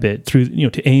bit by bit through, you know,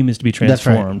 to aim is to be That's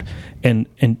right. transformed. And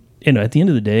you know, at the end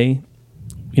of the day,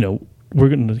 you know, we're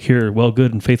going to hear, well,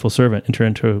 good and faithful servant, enter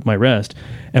into my rest.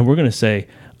 And we're going to say,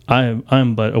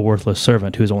 I'm but a worthless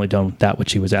servant who has only done that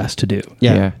which he was asked to do.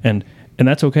 Yeah. And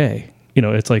that's okay. You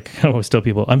know, it's like I always tell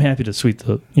people, I'm happy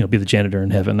to be the janitor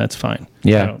in heaven. That's fine.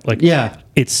 Yeah. You know, like, Yeah.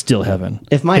 it's still heaven.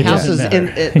 If my It house is doesn't in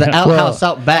matter. the outhouse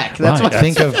out back, that's Right. what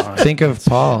think of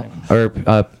Paul, or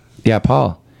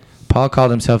Paul. Paul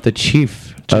called himself the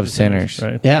chief of sinners.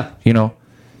 Right. Yeah. You know,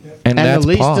 and that's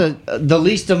Paul. The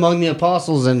least among the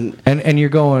apostles, and And you're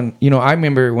going, you know, I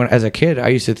remember when as a kid, I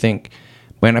used to think,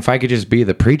 man, if I could just be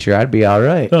the preacher, I'd be all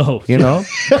right. Oh, you know,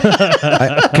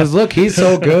 because look, he's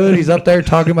so good. He's up there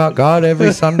talking about God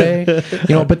every Sunday,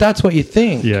 you know. But that's what you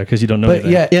think. Yeah, because you don't know But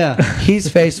anything. Yeah. he's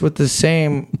faced with the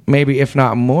same, maybe if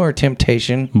not more,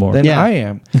 temptation than Yeah. I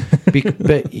am.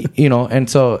 But you know, and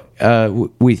so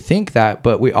we think that,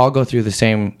 but we all go through the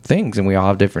same things, and we all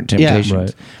have different temptations.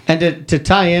 Right. and to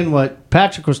tie in what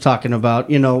Patrick was talking about,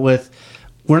 you know, with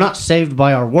we're not saved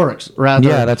by our works. Rather,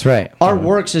 Yeah, that's right. Our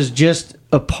works is just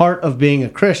a part of being a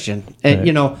Christian, and Right.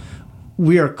 you know,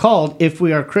 we are called, if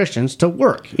we are Christians, to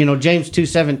work. You know, James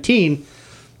 2:17.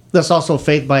 That's also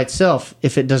faith by itself,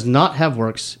 if it does not have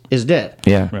works, is dead.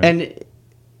 Yeah. Right. And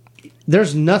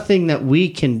there's nothing that we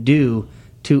can do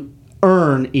to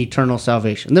earn eternal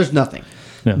salvation. There's nothing.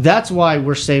 Yeah. That's why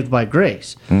we're saved by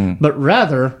grace. But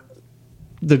rather,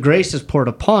 the grace is poured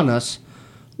upon us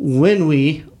when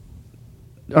we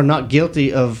are not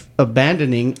guilty of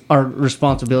abandoning our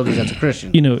responsibilities as a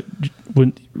Christian. You know,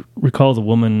 recall the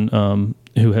woman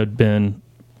who had been,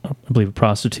 I believe, a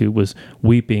prostitute, was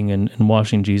weeping and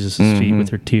washing Jesus' feet with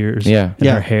her tears Yeah. and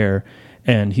Yeah. her hair.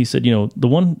 And he said, you know, the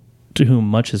one to whom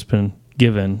much has been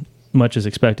given, much is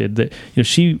expected. That, you know,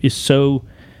 she is so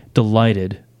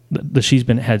delighted that she's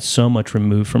had so much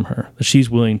removed from her that she's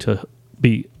willing to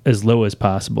be as low as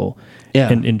possible, Yeah.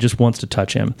 and just wants to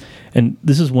touch him. And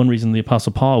this is one reason the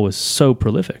Apostle Paul was so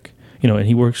prolific, you know, and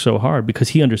he worked so hard because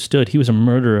he understood he was a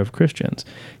murderer of Christians.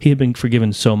 He had been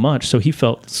forgiven so much, so he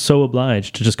felt so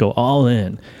obliged to just go all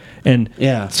in. And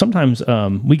Yeah. sometimes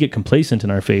we get complacent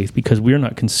in our faith because we're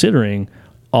not considering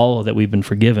all that we've been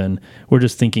forgiven. We're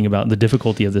just thinking about the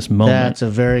difficulty of this moment. That's a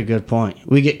very good point.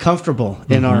 We get comfortable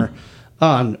in our,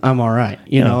 I'm all right,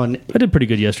 you know, and I did pretty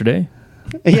good yesterday.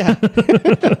 yeah.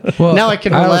 Well, Now I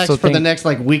can also relax for the think, next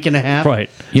week and a half. Right.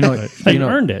 You know, I you know,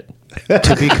 earned it.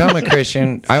 to become a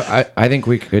Christian, I think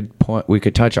we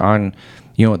could touch on,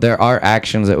 you know, there are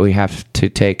actions that we have to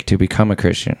take to become a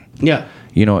Christian. Yeah.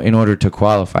 You know, in order to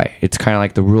qualify. It's kind of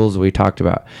like the rules that we talked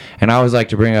about. And I always like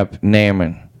to bring up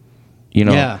Naaman. You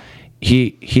know, Yeah.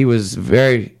 he was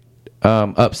very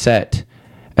upset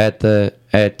at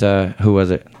who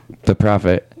was it? The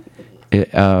prophet.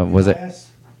 Was it?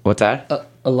 What's that?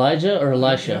 Elijah or It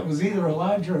Elisha? was either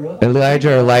Elijah or Elijah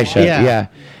or Elisha. Yeah. Yeah.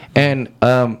 And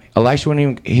Elisha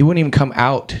wouldn't even come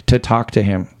out to talk to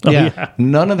him. Yeah.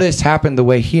 None of this happened the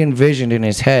way he envisioned in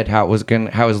his head how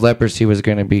his leprosy was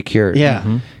going to be cured.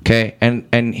 Yeah. Okay.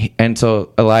 And so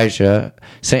Elijah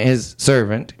sent his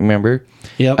servant, remember,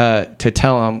 Yep. to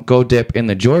tell him, go dip in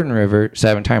the Jordan River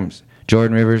 7 times.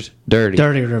 Jordan River's dirty.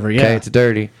 Dirty river, yeah. Okay, it's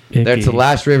dirty. Icky. That's the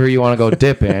last river you want to go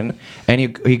dip in. And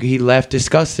he left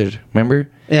disgusted. Remember?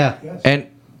 Yeah. And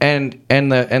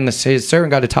his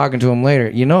servant got to talking to him later.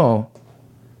 You know,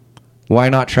 why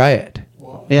not try it?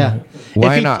 Yeah.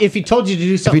 Why if not? If he told you to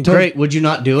do something told- great, would you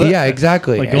not do it? Yeah,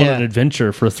 exactly. Like going Yeah. on an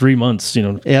adventure for 3 months, you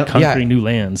know, Yep. conquering Yeah. new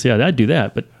lands. Yeah, I'd do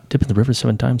that. But dipping the river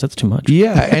 7 times, that's too much.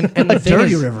 Yeah, and the thing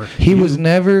dirty is, river. he was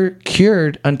never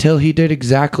cured until he did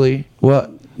exactly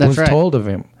what That's was right. told of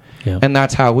him. Yeah. And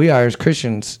that's how we are as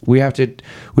Christians. We have to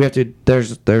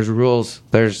there's rules.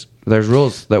 There's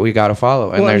rules that we got to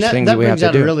follow, and Well, there's that, things that that we have brings to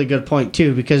out do. a really good point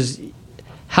too, because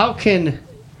how can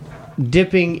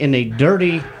dipping in a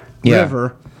dirty Yeah.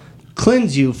 river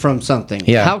cleanse you from something?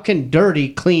 Yeah. How can dirty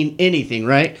clean anything?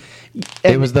 Right.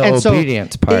 It was the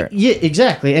obedience part. yeah,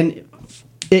 exactly. And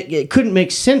it couldn't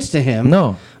make sense to him.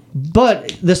 No.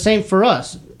 But the same for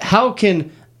us. How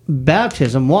can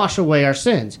baptism wash away our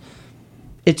sins?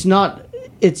 It's not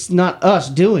us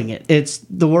doing it. It's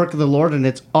the work of the Lord, and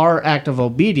it's our act of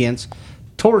obedience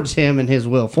towards him and his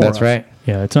will for us. That's right.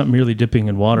 Yeah, it's not merely dipping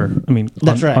in water. I mean,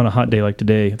 That's right. on a hot day like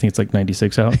today, I think it's like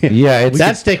 96 out. Yeah, it's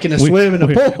That's taking a swim in a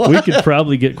pool. We could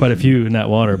probably get quite a few in that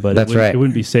water, but That's right. It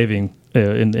wouldn't be saving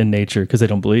in nature because they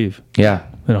don't believe. yeah.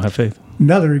 They don't have faith.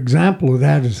 Another example of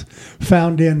that is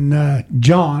found in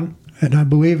John, and I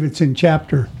believe it's in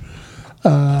chapter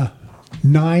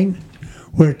 9,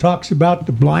 where it talks about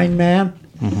the blind man.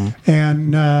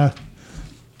 And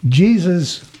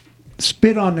Jesus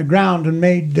spit on the ground and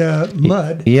made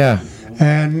mud Yeah.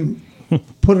 and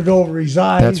put it over his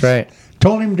eyes. That's right.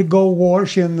 Told him to go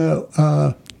wash in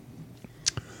the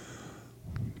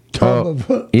tub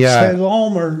of yeah.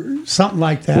 Siloam or something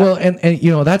like that. Well, and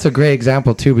you know, that's a great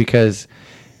example too, because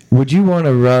would you want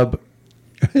to rub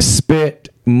spit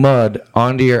mud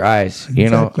onto your eyes? You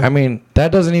Exactly. know, I mean,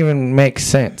 that doesn't even make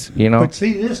sense, you know? But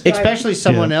see, this guy, Especially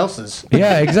someone else's.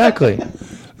 Yeah, exactly.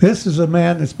 this is a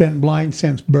man that's been blind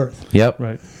since birth. Yep.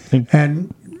 Right.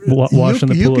 And Wash in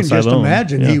the you pool can of just Siloam.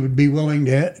 imagine Yeah. he would be willing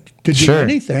to do Sure.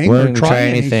 anything Willing or to try try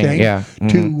anything, anything yeah.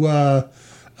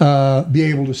 to be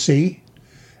able to see.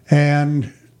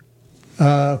 And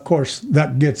of course,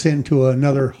 that gets into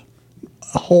a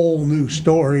whole new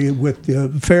story with the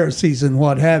Pharisees and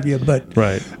what have you. But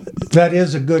Right. that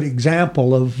is a good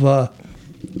example of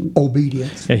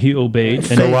obedience, Yeah, he obeyed.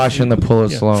 The wash in the pool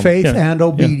of Siloam. faith, Yeah. and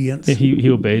obedience. Yeah, he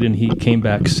obeyed and he came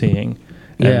back seeing.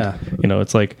 And, Yeah. You know,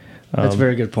 it's like That's a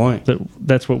very good point.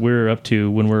 that's what we're up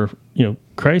to when we're, you know,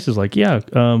 Christ is like,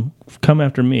 come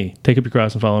after me, take up your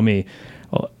cross and follow me.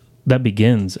 Well, that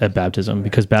begins at baptism,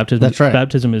 because That's right.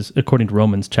 baptism is, according to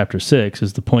Romans chapter 6,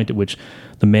 is the point at which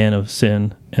the man of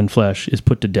sin and flesh is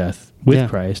put to death with Yeah.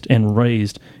 Christ and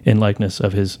raised in likeness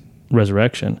of his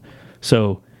resurrection.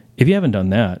 So if you haven't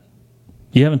done that,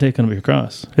 you haven't taken up your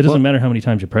cross. It doesn't matter how many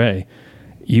times you pray.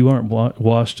 You aren't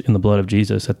washed in the blood of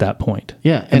Jesus at that point.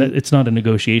 Yeah, And and- it's not a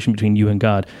negotiation between you and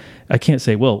God. I can't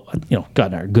say, well, you know, God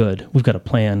and I are good. We've got a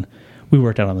plan. We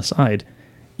worked out on the side.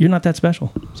 You're not that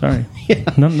special. Sorry.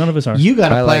 None of us are. You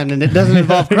got a I plan, like- and it doesn't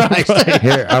involve Christ.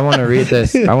 Here, I want to read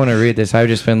this. I've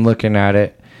just been looking at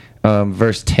it.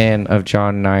 Verse 10 of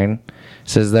John 9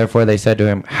 says, "Therefore they said to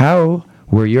him, 'How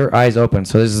were your eyes open?'"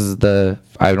 So this is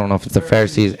I don't know if it's the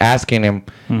Pharisees asking him,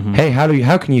 "Hey,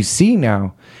 how can you see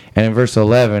now?" And in verse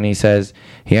 11 he says,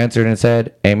 "He answered and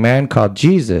said, 'A man called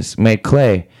Jesus made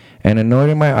clay and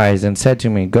anointed my eyes and said to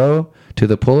me, Go to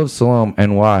the pool of Siloam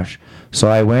and wash. So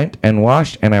I went and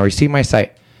washed, and I received my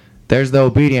sight.'" There's the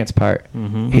obedience part.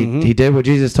 He did what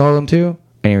Jesus told him to,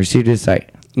 and he received his sight.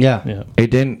 Yeah. Yeah. He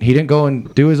didn't go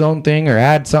and do his own thing or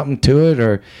add something to it,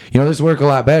 or, you know, this work a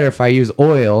lot better if I use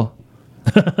oil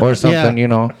or something. Yeah. You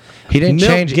know, he didn't Milk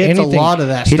change gets a anything. lot of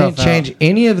that he stuff didn't change out.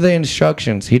 any of the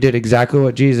instructions. He did exactly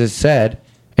what Jesus said,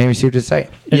 and he received his sight.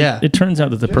 And Yeah. It turns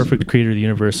out that the perfect creator of the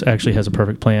universe actually has a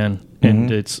perfect plan, and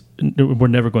we're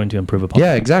never going to improve upon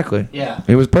Yeah, it. exactly. Yeah.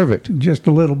 It was perfect. Just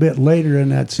a little bit later in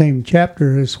that same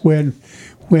chapter is when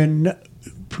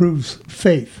proves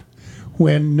faith.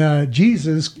 When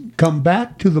Jesus come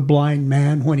back to the blind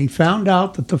man, when he found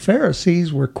out that the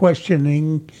Pharisees were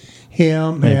questioning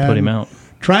him And put him out.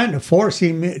 trying to force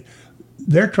him,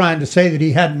 they're trying to say that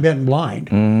he hadn't been blind.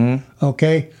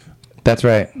 Okay, That's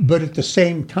right. but at the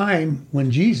same time, when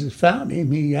Jesus found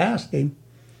him, he asked him,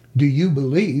 "Do you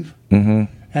believe?"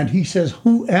 And he says,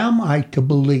 "Who am I to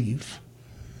believe?"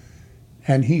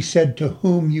 And he said, "To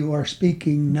whom you are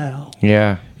speaking now."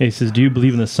 Yeah. He says, "Do you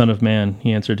believe in the Son of Man?"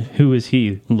 He answered, "Who is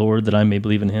he, Lord, that I may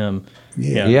believe in him?"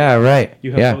 Yeah, right.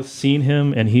 You have yeah. both seen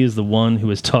him, and he is the one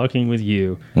who is talking with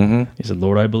you. He said,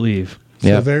 "Lord, I believe." So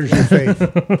Yep. there's your faith.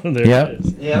 There Yep. it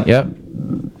is. Yeah. Yep.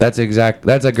 That's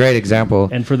a great example.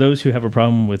 And for those who have a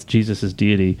problem with Jesus'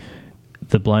 deity,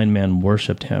 the blind man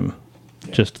worshipped him.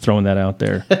 Just throwing that out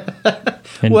there.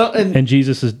 And, Well, and-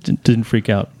 Jesus didn't freak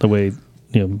out the way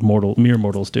mere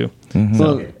mortals do.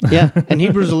 Well, yeah. And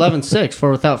Hebrews 11:6,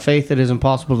 "For without faith it is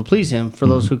impossible to please him. For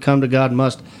those who come to God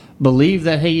must believe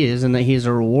that he is, and that he is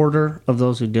a rewarder of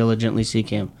those who diligently seek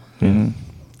him."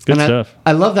 Good And stuff.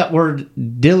 I love that word,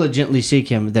 diligently seek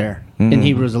him, there in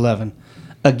Hebrews 11.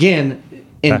 Again,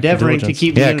 endeavoring to diligence.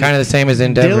 keep Yeah, being kind of the same as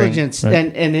endeavoring. diligence,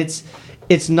 Right. and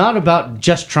it's not about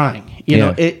just trying. You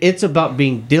know, it's about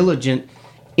being diligent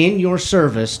in your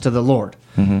service to the Lord.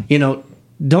 You know,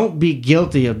 don't be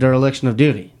guilty of dereliction of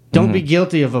duty. Don't be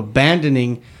guilty of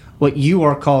abandoning what you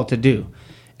are called to do.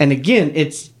 And again,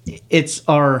 it's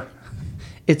our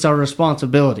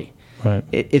responsibility. Right.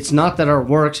 It's not that our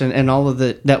works and all of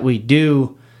that we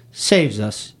do saves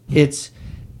us.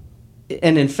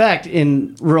 And in fact,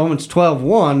 in Romans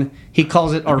 12:1, he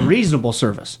calls it our reasonable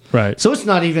service. Right. So it's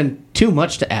not even too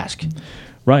much to ask.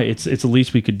 Right, it's the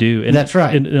least we could do. And That's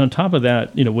right. And on top of that,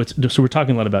 so we're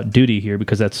talking a lot about duty here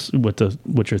because that's what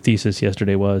your thesis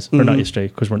yesterday was, or not yesterday,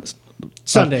 because we're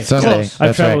Sunday. Sunday. Close. I've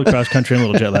That's traveled right. across country. I'm a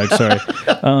little jet lagged. Sorry,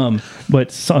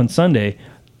 but on Sunday,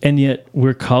 and yet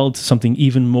we're called to something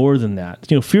even more than that.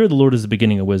 Fear of the Lord is the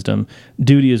beginning of wisdom.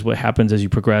 Duty is what happens as you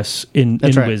progress in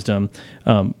right. wisdom.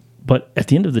 But at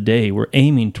the end of the day, we're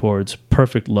aiming towards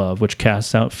perfect love, which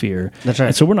casts out fear. That's right.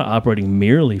 And so we're not operating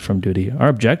merely from duty. Our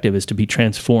objective is to be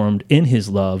transformed in His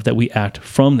love, that we act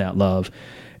from that love.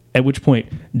 At which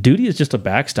point, duty is just a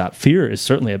backstop. Fear is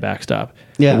certainly a backstop.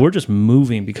 Yeah. But we're just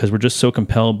moving because we're just so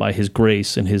compelled by His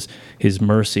grace and His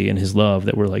mercy and His love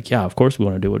that we're like, yeah, of course we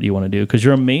want to do what you want to do because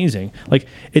you're amazing.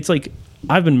 It's like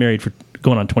I've been married for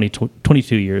going on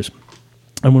 22 years.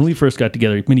 And when we first got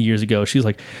together many years ago, she was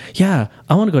like, yeah,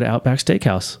 I want to go to Outback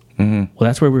Steakhouse. Mm-hmm. Well,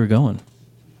 that's where we were going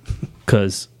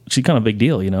because she's kind of a big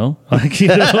deal, Like, So,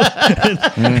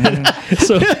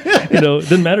 it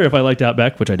doesn't matter if I liked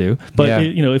Outback, which I do. But,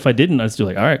 if I didn't, I'd just be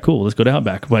like, all right, cool, let's go to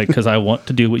Outback because I want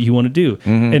to do what you want to do.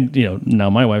 Mm-hmm. And, now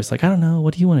my wife's like, I don't know.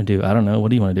 What do you want to do? I don't know. What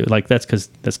do you want to do? Like, that's because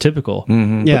that's typical.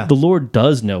 Mm-hmm. Yeah. But the Lord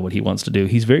does know what He wants to do.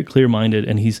 He's very clear-minded,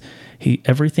 and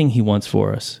everything He wants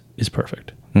for us is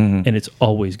perfect. Mm-hmm. And it's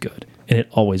always good, and it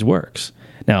always works.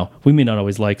 Now, we may not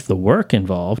always like the work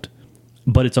involved,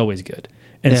 but it's always good.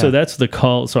 And so that's the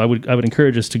call. So I would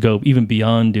encourage us to go even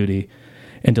beyond duty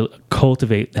and to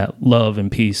cultivate that love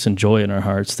and peace and joy in our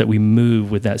hearts, that we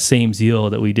move with that same zeal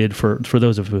that we did for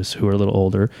those of us who are a little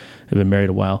older, have been married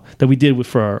a while, that we did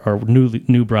for our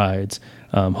new brides.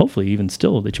 Hopefully, even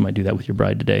still, that you might do that with your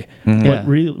bride today. Mm-hmm. But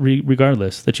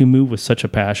regardless, that you move with such a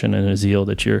passion and a zeal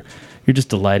that you're just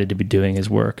delighted to be doing His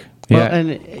work. Well,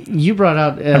 and you brought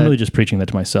out... I'm really just preaching that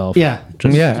to myself. Yeah.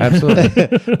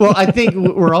 Absolutely. Well, I think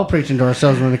we're all preaching to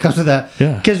ourselves when it comes to that.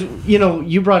 Yeah. Because,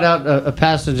 you brought out a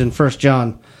passage in 1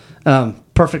 John,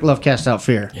 perfect love casts out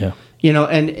fear. Yeah.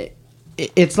 And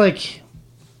it's like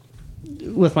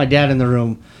with my dad in the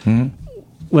room,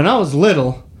 when I was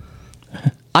little,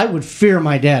 I would fear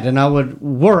my dad and I would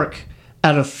work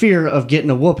out of fear of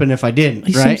getting a whooping if I didn't.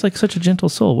 He seems like such a gentle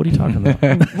soul. What are you talking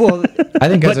about? Well, I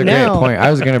think that's but a now- great point. I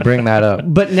was going to bring that up.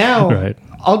 But now Right.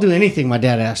 I'll do anything my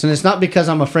dad asks, and it's not because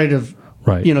I'm afraid of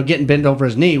Right. getting bent over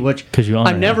his knee, which 'Cause you honor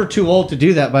I'm him. never too old to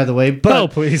do that, by the way. But Oh,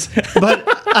 please. but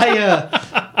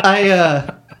I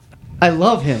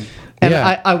love him, and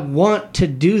Yeah. I want to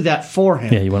do that for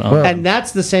him. Yeah, you want to honor. And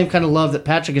that's the same kind of love that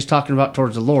Patrick is talking about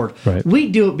towards the Lord. Right. We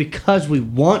do it because we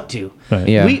want to. Right.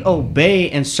 Yeah. We obey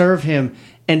and serve him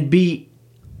and be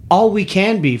all we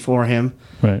can be for him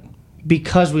Right.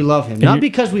 because we love him. Not you're-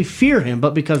 because we fear him,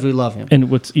 but because we love him. And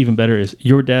what's even better is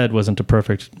your dad wasn't a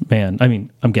perfect man. I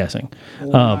mean, I'm guessing.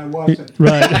 I wasn't.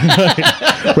 Right.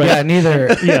 Yeah,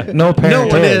 neither. Yeah. No parent No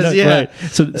one is. is. Yeah. Right.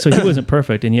 So he wasn't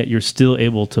perfect, and yet you're still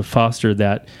able to foster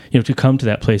that, to come to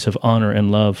that place of honor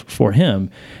and love for him.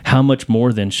 How much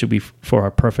more then should we for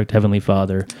our perfect Heavenly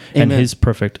Father and Amen. His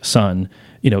perfect Son?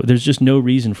 There's just no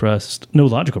reason for us, no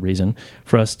logical reason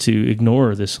for us to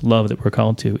ignore this love that we're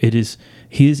called to. He's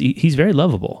very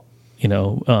lovable,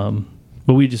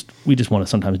 but we just want to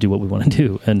sometimes do what we want to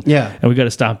do, and we got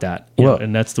to stop that.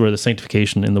 And that's where the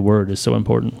sanctification in the Word is so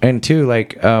important. And too,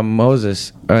 like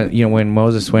Moses, when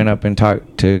Moses went up and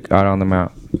talked to God on the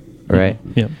mount, right?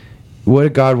 Yeah. What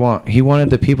did God want? He wanted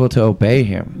the people to obey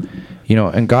Him,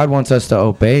 and God wants us to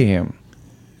obey Him.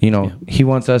 He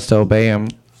wants us to obey Him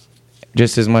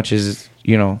just as much as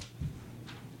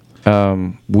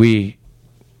we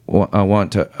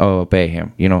want to obey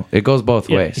Him. It goes both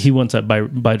ways. He wants that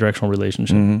bi-directional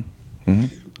relationship. Mm-hmm.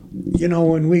 Mm-hmm.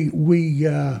 When we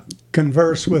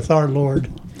converse with our Lord,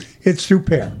 it's through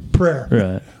prayer.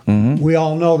 Right. Mm-hmm. We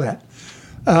all know that.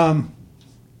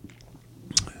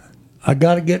 I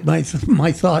got to get my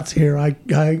thoughts here. I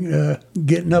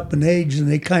getting up in age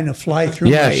and they kind of fly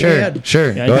through my head.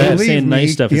 Sure. Yeah, Go ahead. saying Believe nice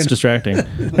me, stuff. It's distracting.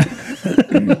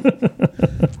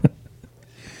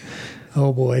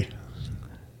 Oh boy.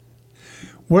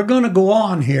 We're going to go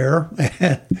on here.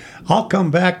 I'll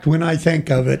come back when I think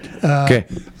of it. Okay.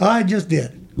 I just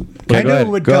did. Okay, I go knew ahead. it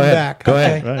would Go come ahead. back. Go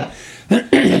Okay. ahead.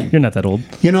 Right. You're not that old.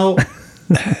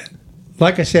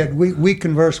 Like I said, we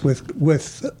converse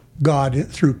with God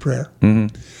through prayer.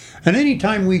 Mm-hmm. And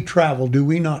anytime we travel, do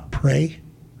we not pray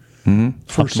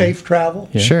for safe travel?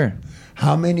 Yeah. Sure.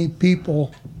 How many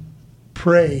people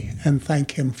pray and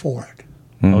thank Him for it?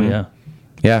 Oh yeah.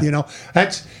 Yeah.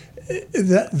 That's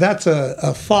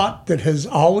a thought that has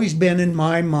always been in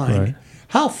my mind. Right.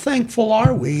 How thankful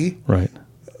are we Right.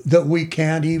 that we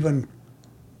can't even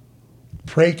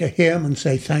pray to him and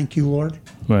say, thank you, Lord?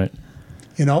 Right.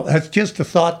 You know, that's just a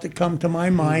thought that come to my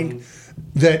mind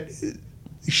that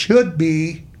should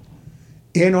be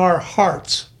in our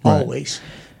hearts always,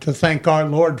 to thank our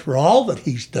Lord for all that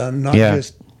he's done, not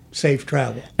just safe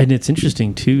travel. And it's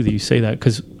interesting, too, that you say that,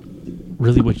 because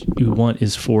really what you want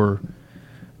is for,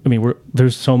 I mean,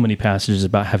 there's so many passages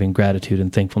about having gratitude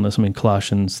and thankfulness. I mean,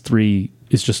 Colossians 3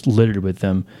 is just littered with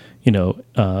them, you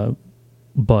know,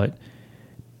 but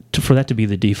for that to be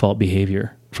the default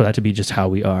behavior, for that to be just how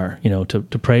we are, you know, to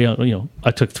pray, you know,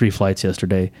 I took 3 flights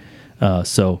yesterday.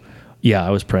 So yeah, I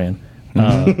was praying.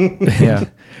 Yeah.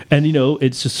 And, you know,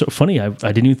 it's just so funny. I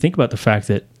didn't even think about the fact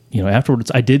that, you know,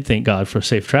 afterwards I did thank God for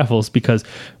safe travels, because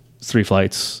it's 3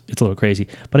 flights. It's a little crazy,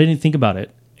 but I didn't think about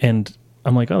it. And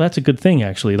I'm like, oh, that's a good thing,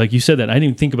 actually. Like you said that. I didn't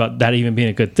even think about that even being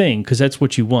a good thing, because that's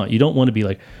what you want. You don't want to be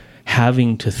like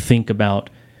having to think about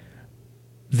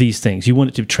these things. You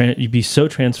want it to be so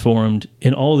transformed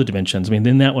in all the dimensions. I mean,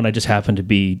 in that one, I just happened to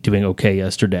be doing okay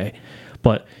yesterday,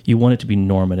 but you want it to be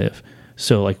normative.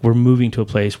 So like we're moving to a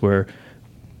place where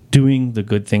doing the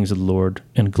good things of the Lord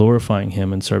and glorifying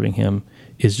him and serving him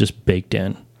is just baked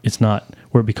in. It's not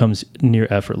where it becomes near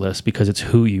effortless, because it's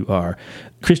who you are.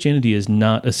 Christianity is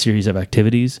not a series of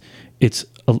activities. It's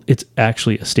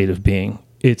actually a state of being.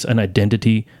 It's an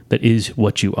identity that is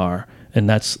what you are. And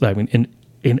that's, I mean,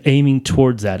 in aiming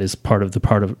towards that is part of the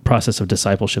process of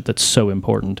discipleship that's so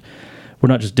important. We're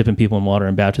not just dipping people in water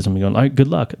in baptism and going, all right, good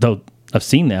luck. Though I've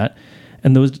seen that.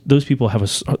 And those people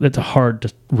that's a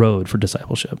hard road for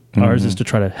discipleship. Mm-hmm. Ours is to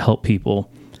try to help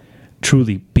people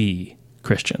truly be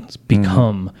Christians,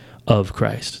 become of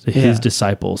Christ. His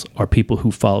disciples are people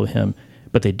who follow him,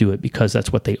 but they do it because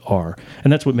that's what they are.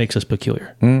 And that's what makes us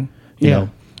peculiar. You know?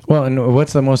 Well, and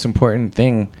what's the most important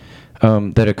thing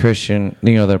that a Christian,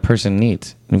 you know, that a person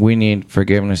needs? We need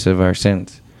forgiveness of our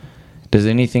sins. Does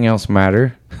anything else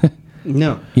matter?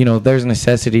 No. You know, there's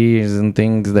necessities and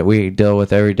things that we deal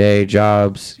with every day,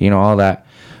 jobs, you know, all that.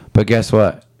 But guess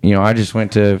what? You know, I just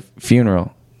went to a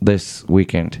funeral this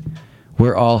weekend.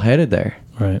 We're all headed there.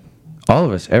 Right. All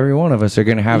of us, every one of us are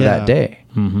going to have that day.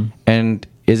 Mm-hmm. And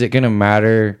is it going to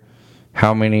matter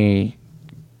how many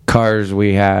cars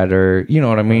we had, or, you know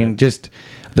what I mean? Right. Just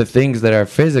the things that are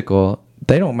physical,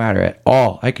 they don't matter at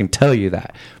all. I can tell you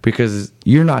that, because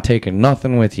you're not taking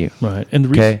nothing with you. Right. And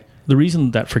the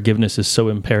reason that forgiveness is so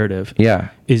imperative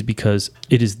is because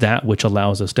it is that which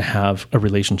allows us to have a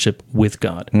relationship with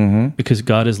God. Mm-hmm. Because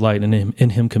God is light, and in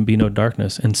him can be no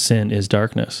darkness, and sin is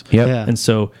darkness. Yep. Yeah. And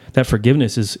so that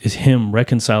forgiveness is him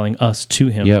reconciling us to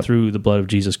him through the blood of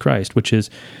Jesus Christ, which is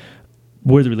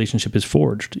where the relationship is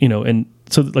forged, you know. And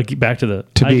so, like, back to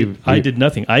I did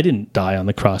nothing. I didn't die on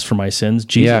the cross for my sins.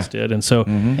 Jesus did. And so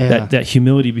that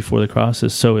humility before the cross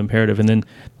is so imperative. And then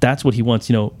that's what he wants,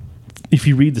 you know. If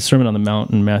you read the Sermon on the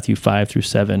Mount in Matthew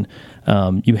 5-7,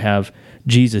 you have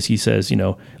Jesus. He says, you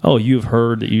know, oh, you have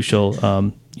heard that you shall,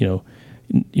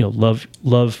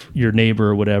 love your neighbor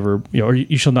or whatever, you know, or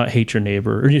you shall not hate your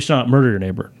neighbor, or you shall not murder your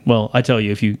neighbor. Well, I tell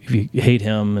you, if you hate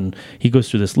him, and he goes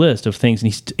through this list of things,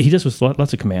 and he does with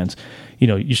lots of commands. You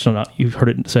know, you shall not. You've heard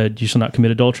it said, you shall not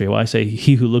commit adultery. Well, I say,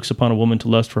 he who looks upon a woman to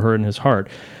lust for her in his heart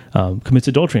commits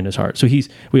adultery in his heart. So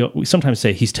we sometimes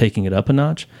say he's taking it up a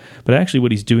notch, but actually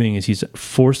what he's doing is he's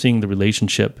forcing the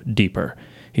relationship deeper.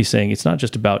 He's saying it's not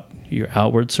just about your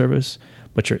outward service,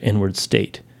 but your inward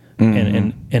state.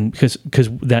 Mm-hmm. And because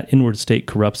that inward state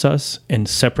corrupts us and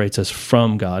separates us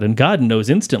from God. And God knows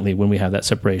instantly when we have that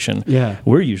separation. Yeah.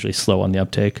 We're usually slow on the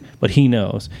uptake, but he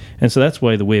knows. And so that's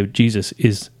why the way of Jesus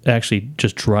is actually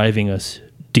just driving us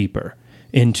deeper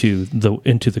into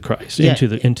the Christ, into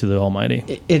the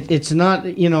Almighty. It's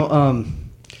not, you know,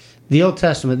 the Old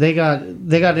Testament, they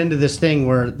got into this thing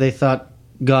where they thought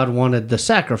God wanted the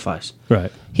sacrifice.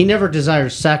 Right. He never desired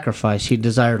sacrifice, he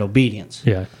desired obedience.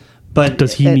 Yeah. But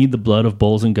does he need the blood of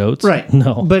bulls and goats? Right.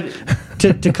 No. But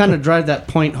to kind of drive that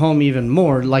point home even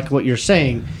more, like what you're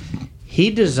saying, he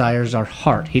desires our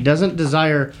heart. He doesn't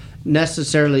desire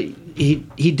necessarily,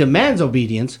 he demands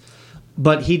obedience,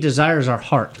 but he desires our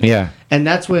heart. Yeah. And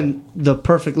that's when the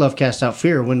perfect love casts out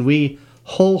fear, when we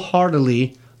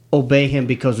wholeheartedly obey him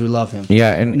because we love him.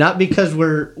 Yeah, and not because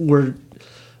we're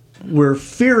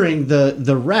fearing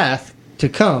the wrath to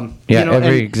come. Yeah, you know,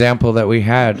 every example that we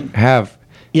have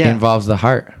involves the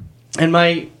heart. And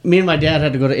me and my dad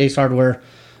had to go to Ace Hardware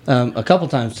a couple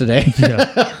times today.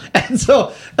 Yeah. And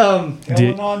so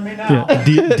going on me now. Yeah,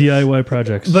 DIY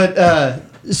projects. But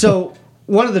so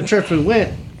one of the trips we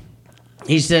went,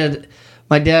 he said,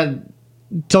 my dad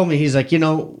told me, he's like, you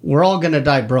know, we're all going to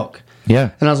die broke.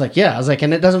 Yeah. And I was like, yeah. I was like,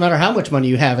 and it doesn't matter how much money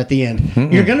you have at the end.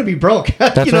 You're going to be broke.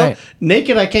 That's you know, right.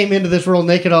 naked I came into this world,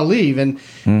 naked I'll leave.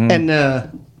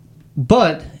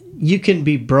 But you can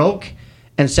be broke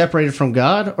and separated from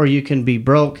God, or you can be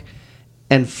broke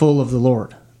and full of the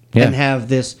Lord and have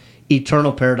this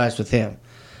eternal paradise with Him.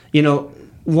 You know,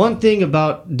 one thing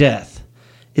about death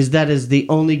is that is the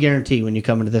only guarantee when you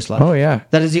come into this life. Oh, yeah.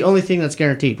 That is the only thing that's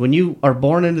guaranteed. When you are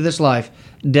born into this life,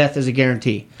 death is a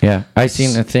guarantee. Yeah, I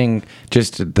seen a thing.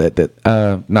 Just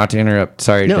that. Not to interrupt.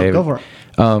 Sorry, No, David. go for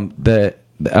it.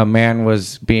 A man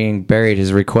was being buried.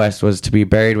 His request was to be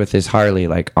buried with his Harley,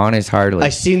 like on his Harley. I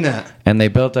seen that. And they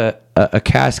built a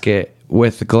casket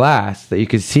with glass that you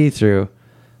could see through,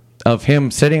 of him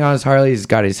sitting on his Harley. He's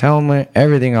got his helmet,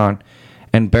 everything on,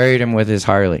 and buried him with his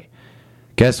Harley.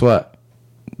 Guess what?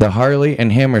 The Harley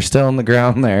and him are still on the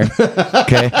ground there,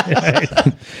 okay,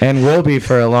 and will be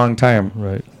for a long time,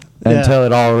 Right. until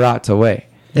it all rots away.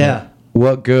 Yeah.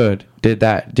 What good did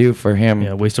that do for him?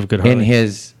 Yeah, waste of good in Harley.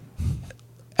 his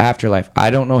afterlife. I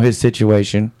don't know his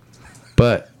situation,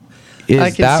 but I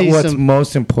is can that see what's some-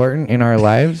 most important in our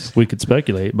lives? We could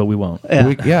speculate, but we won't.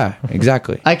 Yeah. Yeah,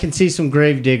 exactly. I can see some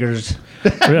grave diggers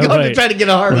Yeah, going to right. try to get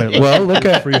a Harley. Right. Well, look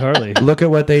at Free Harley. look at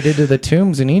what they did to the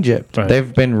tombs in Egypt. Right.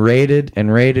 They've been raided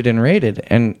and raided and raided,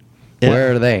 and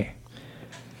where are they?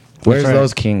 Where's right.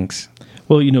 those kings?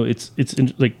 Well, you know, it's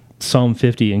like Psalm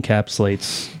 50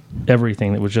 encapsulates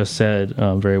everything that was just said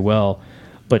very well.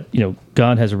 But, you know,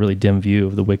 God has a really dim view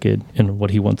of the wicked and what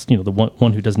he wants, you know, the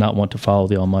one who does not want to follow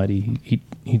the Almighty.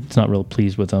 He's not real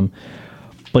pleased with them.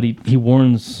 But he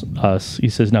warns us. He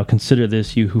says, "Now consider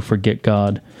this, you who forget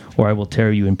God, or I will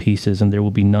tear you in pieces, and there will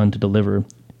be none to deliver.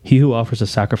 He who offers a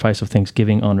sacrifice of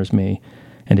thanksgiving honors me,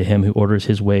 and to him who orders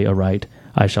his way aright,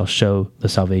 I shall show the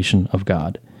salvation of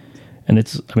God." And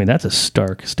that's a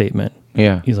stark statement.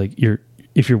 Yeah. He's like,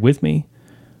 if you're with me,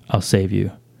 I'll save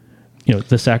you. You know,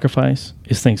 the sacrifice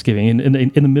is thanksgiving. And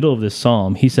in the middle of this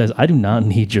psalm, he says, I do not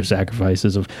need your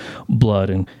sacrifices of blood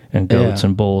and goats Yeah.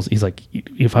 and bulls. He's like,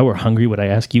 if I were hungry, would I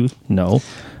ask you? No.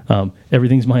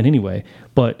 Everything's mine anyway.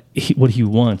 But what he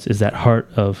wants is that heart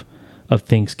of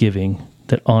thanksgiving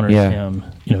that honors Yeah. him.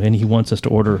 You know, and he wants us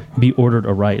to be ordered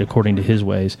aright according to his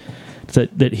ways,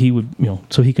 that he would, you know,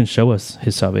 so he can show us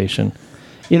his salvation.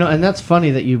 You know, and that's funny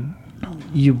that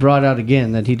you brought out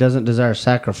again that he doesn't desire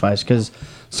sacrifice, because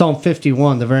Psalm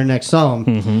 51, the very next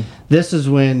psalm, this is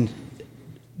when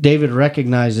David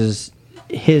recognizes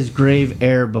his grave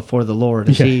error before the Lord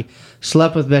as he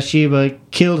slept with Bathsheba,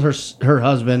 killed her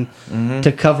husband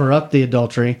to cover up the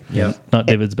adultery. Yeah. Not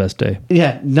David's best day.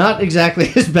 Yeah, not exactly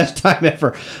his best time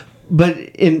ever. But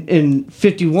in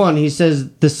 51, he says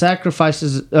the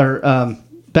sacrifices are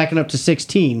backing up to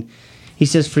 16. He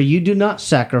says, "For you do not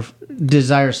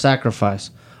desire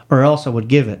sacrifice, or else I would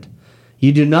give it.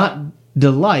 You do not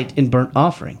delight in burnt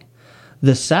offering.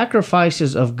 The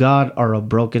sacrifices of God are a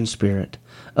broken spirit,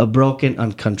 a broken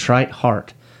and contrite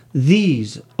heart.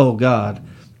 These, O God,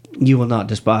 you will not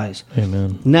despise."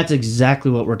 Amen. And that's exactly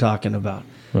what we're talking about.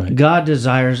 Right. God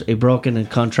desires a broken and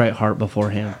contrite heart before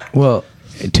Him. Well,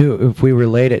 if we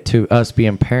relate it to us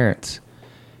being parents,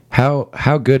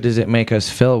 how good does it make us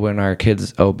feel when our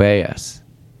kids obey us?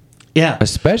 Yeah.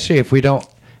 Especially if we don't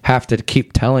have to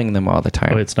keep telling them all the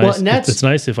time. Oh, it's Well, nice. and that's- It's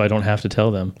nice if I don't have to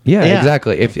tell them. Yeah, Yeah.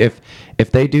 exactly.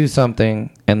 If they do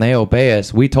something and they obey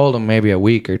us, we told them maybe a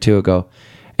week or two ago,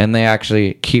 and they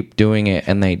actually keep doing it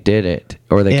and they did it,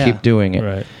 or they Yeah. keep doing it.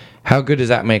 Right. How good does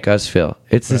that make us feel?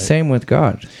 It's the Right. same with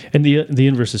God. And the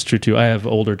inverse is true too. I have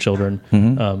older children.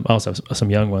 I also have some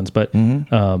young ones. But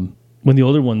when the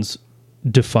older ones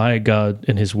defy God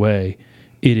in His way,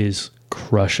 it is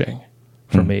crushing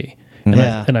for me. And,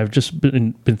 Yeah. I've just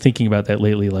been thinking about that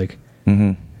lately. Like,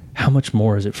 how much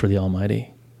more is it for the Almighty?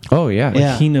 Oh yeah.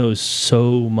 Yeah. He knows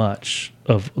so much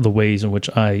of the ways in which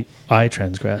I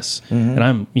transgress, and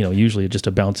I'm usually just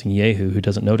a bouncing yahoo who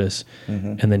doesn't notice.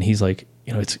 And then He's like,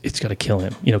 it's got to kill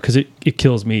him, because it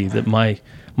kills me that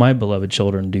my beloved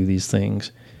children do these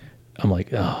things. I'm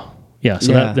like, oh yeah.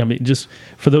 So Yeah. that just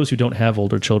for those who don't have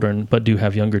older children but do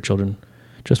have younger children,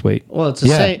 just wait. Well, it's the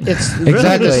Yeah. same. It's really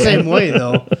Exactly. the same way,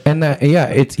 though. And that, yeah,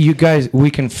 it's you guys. We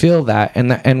can feel that,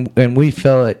 and we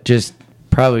feel it just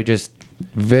probably just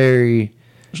very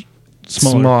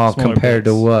small Smaller compared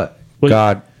to bits. what Well,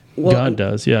 God. God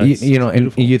does, yeah. You, it's and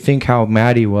beautiful. you think how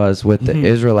mad He was with the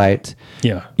Israelites.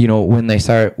 Yeah. When they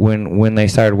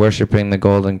started worshiping the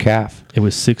golden calf. It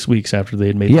was 6 weeks after they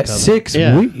had made Yeah, the covenant. 6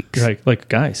 Yeah. weeks. Like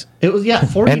guys. It was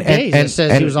 40 And- days. and- it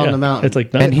says and- he was on yeah, the mountain. It's like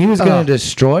And He was going Oh. to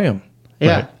destroy them.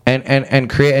 yeah. And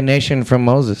create a nation from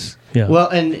Moses. yeah. Well,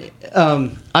 and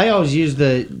I always use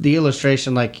the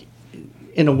illustration like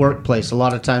in a workplace, a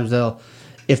lot of times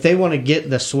if they want to get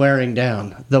the swearing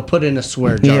down, they'll put in a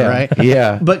swear jar, Yeah, right?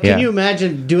 yeah, But can yeah. you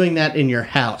imagine doing that in your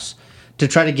house to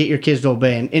try to get your kids to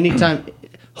obey? And anytime,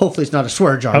 hopefully it's not a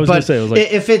swear jar. I was but gonna say, I was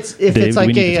like, if it's Dave, like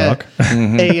we need to talk.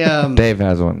 Dave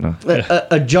has one. No.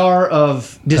 a jar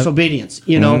of disobedience,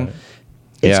 you know.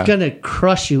 It's Yeah. gonna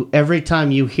crush you every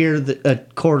time you hear a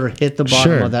quarter hit the bottom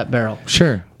Sure. of that barrel.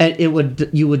 Sure. And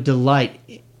you would delight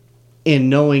in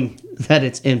knowing that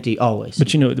it's empty always.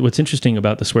 But you know what's interesting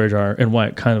about the swear jar and why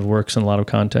it kind of works in a lot of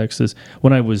contexts is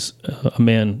when I was a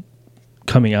man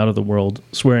coming out of the world,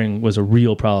 swearing was a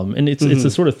real problem, and it's the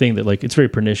sort of thing that like it's very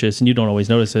pernicious, and you don't always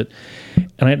notice it.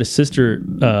 And I had a sister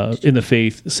in the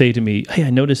faith say to me, "Hey, I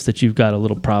noticed that you've got a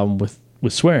little problem with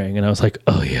swearing," and I was like,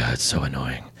 "Oh yeah, it's so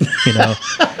annoying," you know.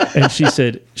 And she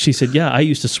said, "Yeah, I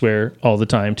used to swear all the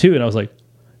time too," and I was like,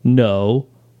 "No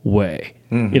way."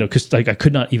 You know, because like I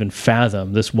could not even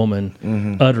fathom this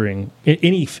woman uttering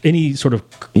any sort of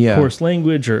coarse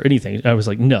language or anything. I was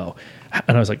like, no,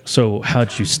 and I was like, so how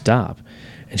did you stop?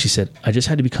 And she said, I just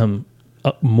had to become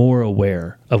more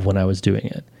aware of when I was doing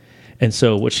it. And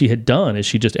so what she had done is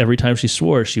she just every time she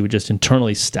swore, she would just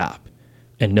internally stop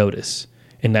and notice.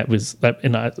 And that was that.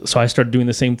 And so I started doing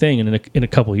the same thing. And in a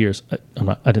couple of years, I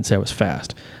didn't say I was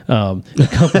fast. In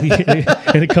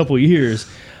a couple of years.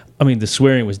 I mean, the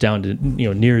swearing was down to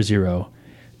near zero,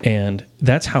 and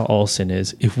that's how all sin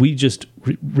is. If we just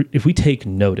if we take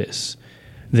notice,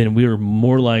 then we are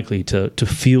more likely to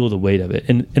feel the weight of it.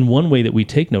 And one way that we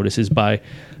take notice is by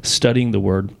studying the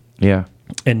Word,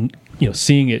 and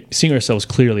seeing ourselves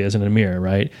clearly as in a mirror,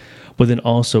 right? But then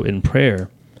also in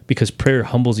prayer, because prayer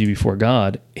humbles you before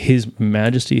God. His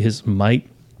majesty, His might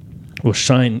will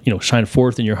shine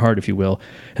forth in your heart, if you will,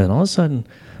 and then all of a sudden,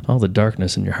 all the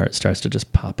darkness in your heart starts to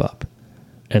just pop up.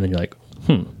 And then you're like,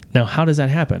 now how does that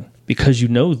happen? Because you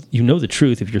know the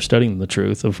truth if you're studying the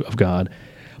truth of God,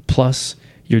 plus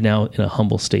you're now in a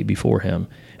humble state before Him.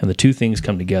 And the two things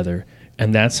come together,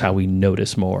 and that's how we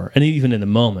notice more. And even in the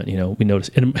moment, we notice.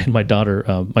 And my daughter,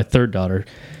 my third daughter,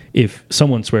 if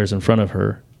someone swears in front of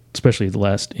her, especially the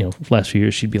last few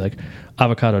years, she'd be like,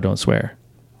 avocado, don't swear.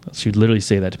 She'd literally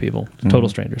say that to people, total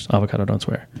strangers, avocado, don't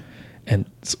swear. And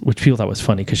which people thought was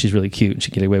funny because she's really cute and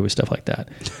she get away with stuff like that.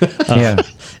 But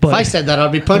if I said that,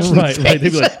 I'd be punched in the face.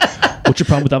 They'd be like, "What's your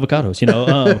problem with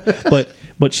avocados?"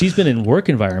 But she's been in work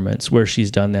environments where she's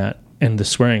done that, and the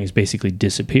swearing has basically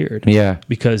disappeared. Yeah,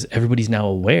 because everybody's now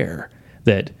aware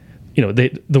that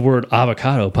the word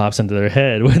avocado pops into their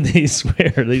head when they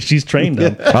swear. She's trained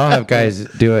them. I'll have guys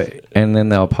do it, and then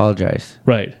they'll apologize.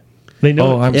 Right. They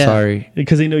know. Oh, I'm sorry.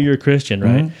 Because they know you're a Christian,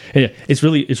 right? Mm-hmm. Yeah, it's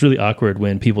really awkward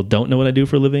when people don't know what I do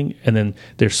for a living, and then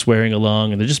they're swearing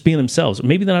along, and they're just being themselves.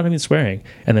 Maybe they're not even swearing,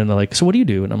 and then they're like, "So what do you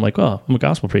do?" And I'm like, "Oh, I'm a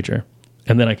gospel preacher."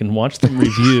 And then I can watch them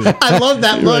review. I love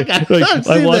that look.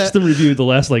 I watched them review the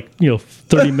last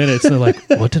 30 minutes, and they're like,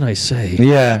 "What did I say?"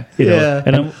 Yeah, yeah.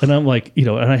 And I'm like, and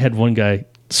I had one guy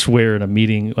swear in a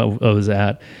meeting I was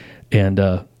at, and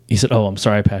he said, "Oh, I'm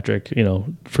sorry, Patrick,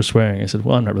 for swearing." I said,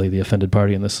 "Well, I'm not really the offended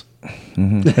party in this."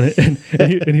 Mm-hmm.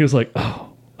 and he was like,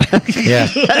 "Oh." Yeah.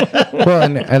 Well,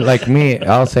 and like me,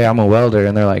 I'll say I'm a welder,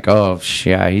 and they're like, "Oh,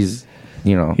 yeah, he's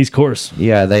coarse."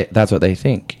 Yeah, that's what they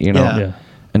think, Yeah.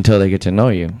 Until they get to know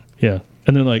you. Yeah.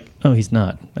 And they're like, "Oh, he's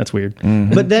not. That's weird."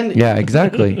 Mm-hmm. But then, yeah,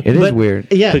 exactly. It is weird.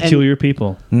 Yeah, peculiar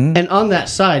people. Mm-hmm. And on that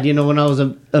side, when I was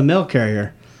a mail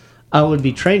carrier, I would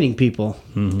be training people,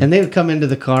 and they would come into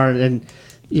the car and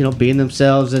being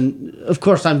themselves. And of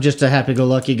course, I'm just a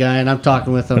happy-go-lucky guy, and I'm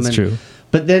talking with them. That's true.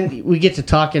 But then we get to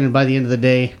talking, and by the end of the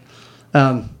day,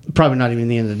 probably not even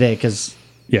the end of the day, because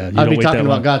I'll be talking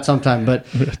about God sometime. But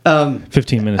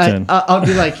 15 minutes in, I'll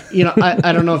be like,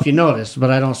 I don't know if you noticed, but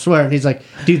I don't swear. And he's like,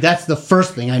 dude, that's the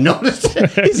first thing I noticed.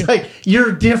 He's like,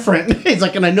 you're different. He's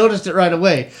like, and I noticed it right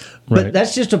away. But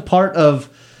that's just a part of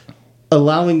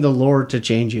allowing the Lord to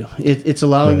change you. It's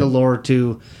allowing the Lord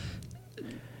to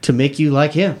make you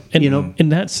like Him. And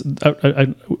and that's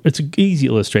it's an easy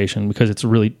illustration because it's a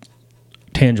really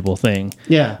tangible thing.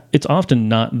 Yeah, it's often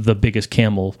not the biggest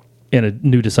camel in a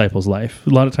new disciple's life.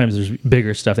 A lot of times there's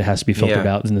bigger stuff that has to be filtered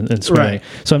out than swearing. Right.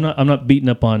 So I'm not beating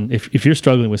up on if you're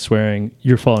struggling with swearing,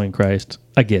 you're following Christ.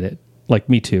 I get it. Like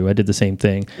me too. I did the same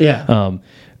thing. Yeah.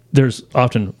 There's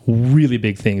often really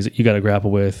big things that you got to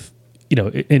grapple with.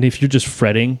 And if you're just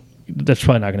fretting, that's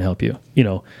probably not going to help you.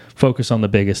 Focus on the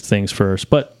biggest things first,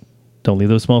 but don't leave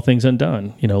those small things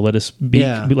undone. Let us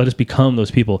become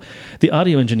those people. The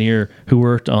audio engineer who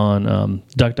worked on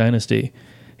Duck Dynasty,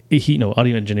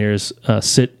 audio engineers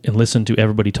sit and listen to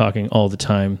everybody talking all the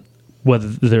time, whether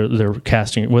they're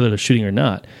casting, whether they're shooting or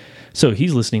not. So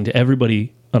he's listening to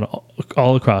everybody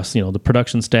all across, the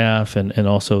production staff and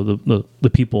also the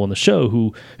people on the show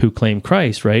who claim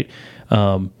Christ, right?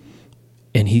 And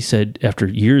he said, after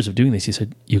years of doing this, he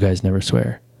said, "You guys never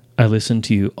swear. I listen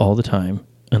to you all the time,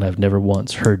 and I've never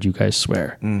once heard you guys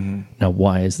swear." Mm-hmm. Now,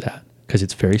 why is that? Because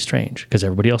it's very strange. Because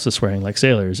everybody else is swearing like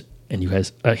sailors, and you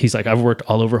guys. He's like, "I've worked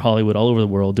all over Hollywood, all over the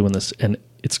world doing this, and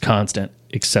it's constant,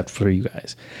 except for you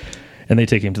guys." And they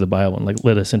take him to the Bible and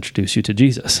let us introduce you to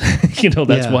Jesus.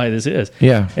 That's why this is.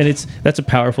 Yeah. And that's a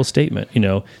powerful statement,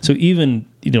 So even,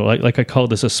 like I called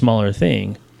this a smaller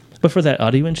thing, but for that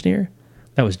audio engineer,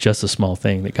 that was just a small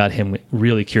thing that got him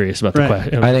really curious about the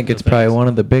question. I think it's probably one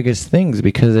of the biggest things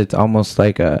because it's almost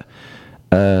like a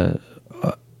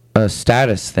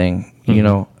status thing,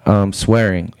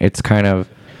 swearing. It's kind of,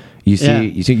 you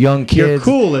see young kids. You're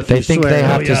cool if they you think swear. they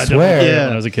have to swear. Yeah.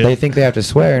 When I was a kid. They think they have to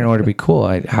swear in order to be cool.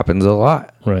 It happens a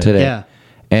lot today. Yeah.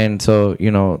 And so,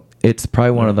 it's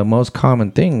probably one of the most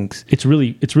common things. It's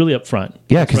really up front.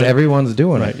 Yeah, because everyone's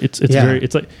doing Right. it.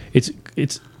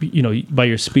 It's by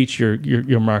your speech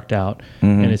you're marked out,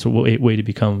 and it's a way to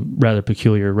become rather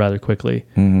peculiar rather quickly.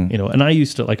 And I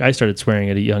used to I started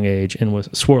swearing at a young age and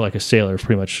swore like a sailor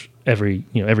pretty much every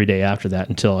day after that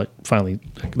until finally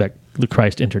the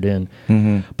Christ entered in.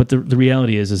 But the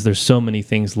reality is there's so many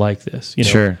things like this.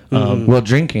 Sure. Well,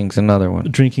 drinking's another one.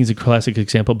 Drinking's a classic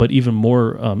example, but even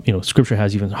more, Scripture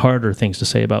has even harder things to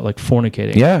say about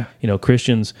fornicating. Yeah.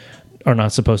 Christians are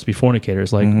not supposed to be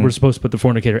fornicators. We're supposed to put the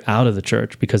fornicator out of the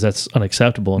church because that's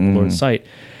unacceptable in the Lord's sight.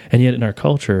 And yet in our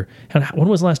culture, when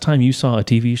was the last time you saw a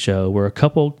TV show where a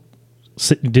couple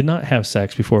did not have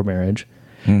sex before marriage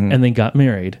and then got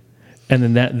married?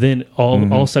 And then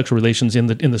all sexual relations in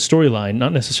the storyline,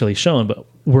 not necessarily shown, but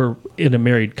were in a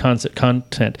married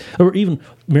content, or even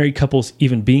married couples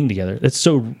even being together. It's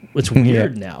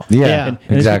weird now. Yeah, and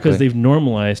exactly. it's because they've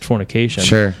normalized fornication.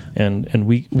 Sure. And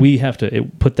we have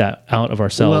to put that out of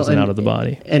ourselves and out of the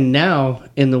body. And now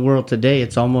in the world today,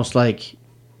 it's almost like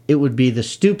it would be the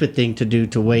stupid thing to do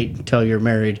to wait until you're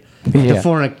married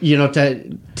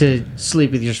to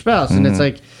sleep with your spouse, and it's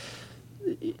like.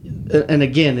 And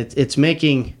again, it's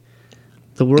making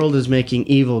the world is making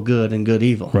evil good and good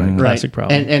evil. Right. Classic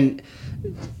problem. And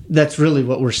that's really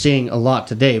what we're seeing a lot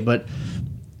today. But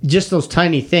just those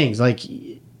tiny things,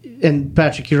 and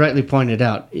Patrick, you rightly pointed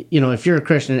out, if you're a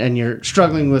Christian and you're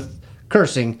struggling with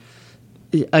cursing,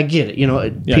 I get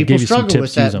it. People struggle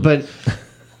with that, but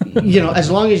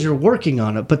as long as you're working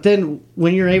on it. But then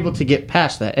when you're able to get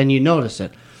past that and you notice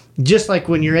it, just like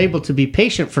when you're able to be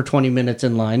patient for 20 minutes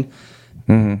in line.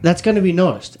 That's going to be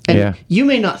noticed, and you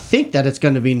may not think that it's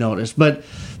going to be noticed, but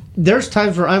there's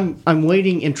times where I'm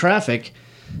waiting in traffic,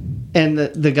 and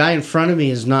the guy in front of me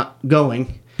is not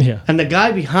going, and the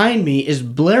guy behind me is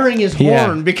blaring his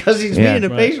horn because he's being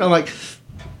impatient. I'm like,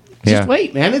 just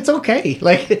wait, man, it's okay.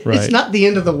 It's not the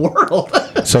end of the world.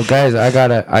 So, guys, I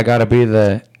gotta be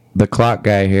the clock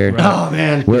guy here. Right. Oh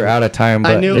man, we're out of time.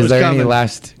 But is there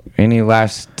any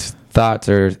last thoughts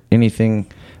or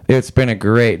anything? It's been a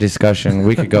great discussion.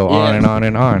 We could go on and on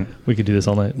and on. We could do this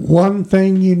all night. One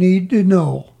thing you need to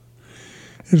know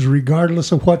is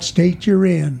regardless of what state you're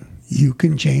in, you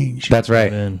can change. That's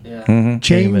right. Amen.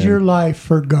 Change your life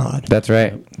for God. That's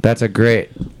right. That's a great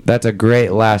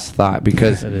last thought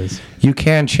because you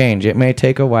can change. It may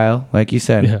take a while, like you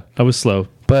said. Yeah, I was slow.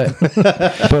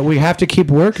 But we have to keep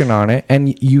working on it,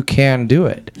 and you can do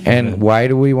it. And why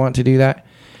do we want to do that?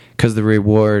 Because the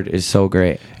reward is so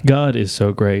great. God is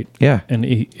so great. Yeah. And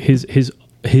his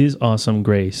awesome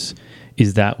grace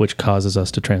is that which causes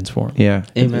us to transform. Yeah.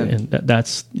 Amen. And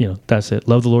that's it.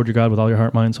 Love the Lord your God with all your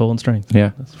heart, mind, soul, and strength. Yeah.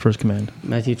 That's the first command.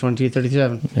 Matthew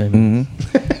 22:37. Amen.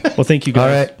 Well, thank you guys. All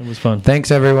right. It was fun.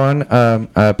 Thanks, everyone. I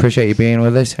appreciate you being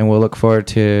with us, and we'll look forward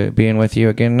to being with you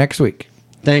again next week.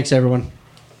 Thanks, everyone.